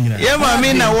achira mo nyina ye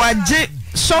mami na waje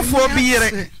sofo bi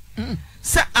yire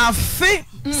sa afi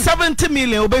 70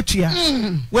 million obetua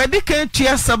we dey can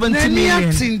tua 70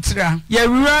 million ya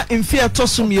rura mfia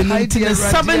tosum ye nti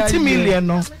 70 million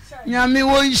no nyame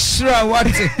wo nhira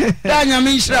wate da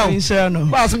nyame nhira no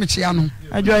ba so me chia no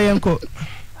adwa yenko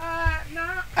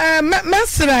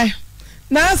mesra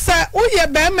na sa wo ye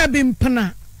be ma bi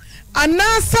mpana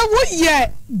ana sa wo ye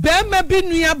be ma bi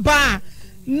nua ba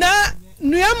na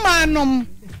nua manom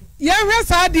ye hwe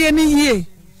sa de ni yie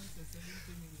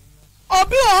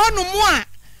obi ohonu mu a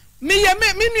me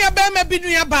nua ba ma bi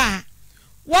nua ba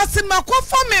wase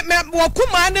makofo me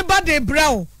wakuma ne ba de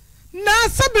brao na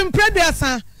sabi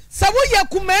mpredasa sa wo ye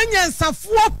kuma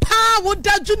nyansafo pa wo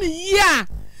daju ne yie a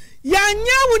ya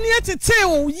nya wo ne tete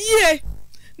wo yie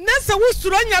na sa wo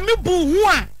suro nya me bu hu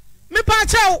a me pa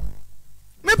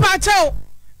chao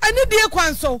ani die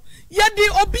kwanso ye di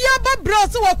obi aba brao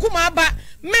se wakuma ba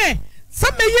me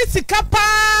sa me yesika pa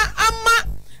ama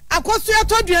akoso ya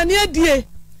toduane adie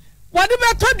wode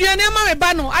be toduane ma me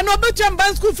ba no ana obetua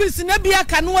mban school fees na bia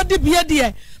ka no wode bia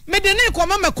die me de ne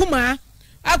koma makuma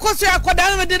akoso ya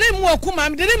koda me de ne mu akuma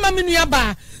me de ne ma me nua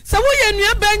ba se wo ye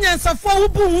nua ba nyansafo wo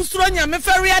bu hu suro nya me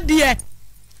fere adie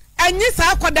anyi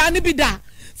sa koda ne bi da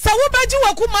se wo baji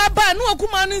wakuma ba no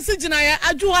akuma no nsi gina ya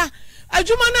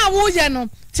adwuma na wo ye no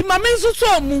ti ma me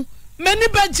nsuso mu mani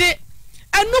baje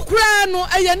anukura no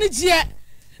aya ne gie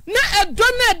na edo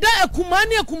na da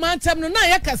akuma ntam no na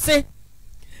yakase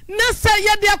na sa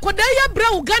ye de akoda ya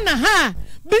bra Uganda ha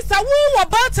bisa wo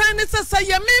batan ne sasa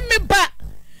ye me ba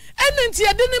enti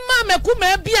ye de ne ma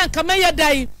makuma bi anka me ye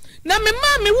dai na me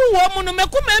ma me wo mu no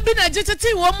makuma bi na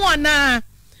gitete wo mu ana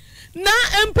na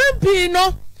empempi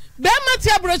no be mati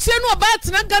abrochire no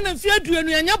obatena Ghana mfie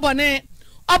aduanu anya bone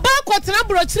oba kwotena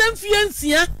abrochire mfie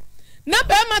nsia na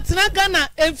be matena Ghana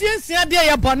mfie nsia de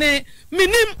ye bone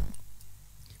minim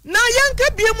na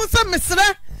yanka bie mu sa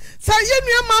mesra sa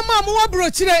yenua mama mo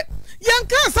wabrochire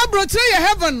yanka sa brochire ye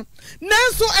heaven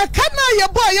nanso eka na ye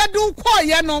boy ye do kwa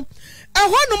ye no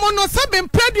ehonu mo no sa be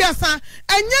mpraduasa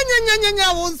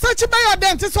anyanyanyanya wo nsa chi ba yo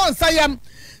dente so nsayam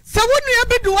sa wonu ye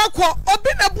bedu akọ obi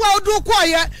na bua odu kwa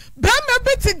ye ba ma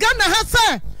beti Ghana ha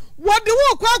sa wode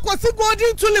wo kwa akosi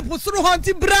golden tulip suru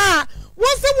honti bra wo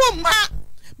se wo ma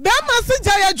ba ma se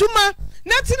jaya juma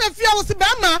na tina fia wo se ba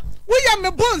ma we ya me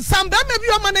bon sam ba me bi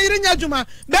o ma na yire nya juma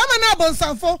ba ma na bon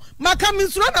samfo maka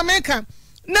minsuro na meka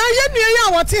na ye nua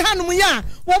ya wote hanum ya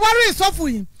wo ware sofu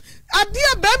yi ade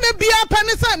ba me bia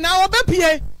pane sa na wo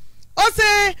bepie o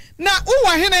se na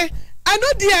uwa hene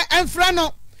ano dia enfra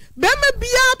no ba me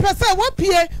bia pese wo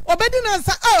pie obedi na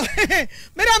sa oh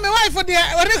me da me wife de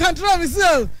o re control me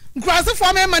so nkrase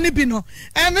fo me ma ne bi no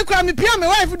me kra me pia me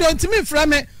wife de ntimi fra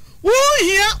me wo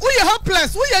here wo ye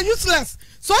hopeless wo ye useless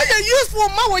so you useful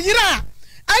ma wo yira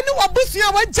ani wabusua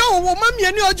waja wo ma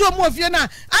miani ojo mu ofie na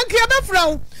anke be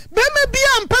fra be me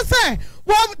bia mpese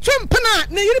wo twempena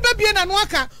ne yiri be bia na no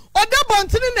aka oda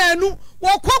bontini na anu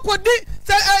wo kokodi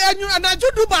se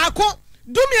anajudu ba ako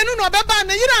dumienu no be ba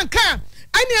na yira nka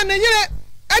ani na yire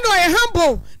ani o ye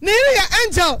humble na yire ya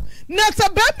angel na se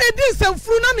be me di se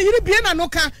fru na ne yiri bia na no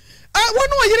ka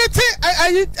wonu wo yire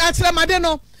te atremade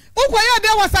no ukwa ya de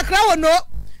wasakra wo no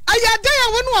ayade ya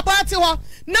wonu abate ho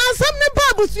na asem ne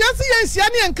babu suase ye nhia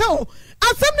ne enka ho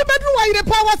asem ne bedru wa yire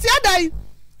pa wase adai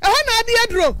eho na ade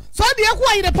adro so de ekwo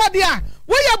wa yire pa de a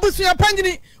wo ya busua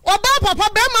pangini oba papa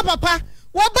be ma papa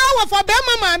wo ba wa fa be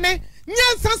ma maame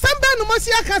nya sasam be no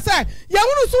mosi akasa ya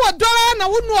wonu so odo na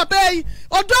wonu obai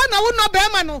odo na wonu be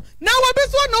ma no na wo bi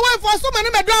so no wa fo so ma ne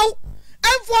medo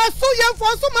enfo so ye fo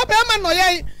so ma be ma no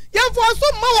ye fo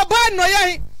so ma wo ba no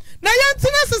ye na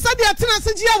yentina sesa de atena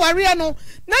se gia ware no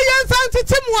na yensan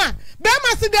tetemu a be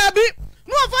ma se dabi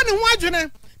no afa ne ho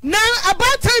adwene na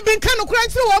abatai bi nka no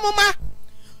kranchire wo mama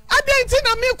adenti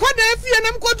na me kwada afie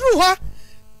na mkoduru ho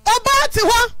obati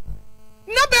ho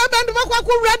na be ndo makwa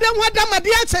ko wura dem ho da made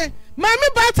ache ma me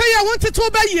batai ya wonte to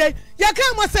ba ye ya ka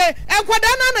mo se enkwada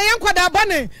na ye enkwada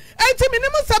bane enti me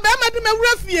nim se be ma de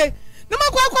mawura fie na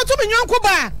makwa akoto me nyonko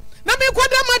ba na me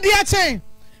kwada ma de a chen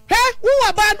he wo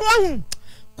wa ba no ahu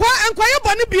kwa enkwaye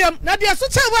bone biam na de so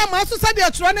che wa ma so sa de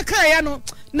aturo ne kan ya no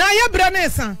na ye bra na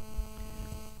esa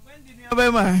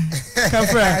Obema.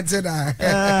 Kafra.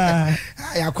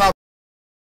 Ya kwa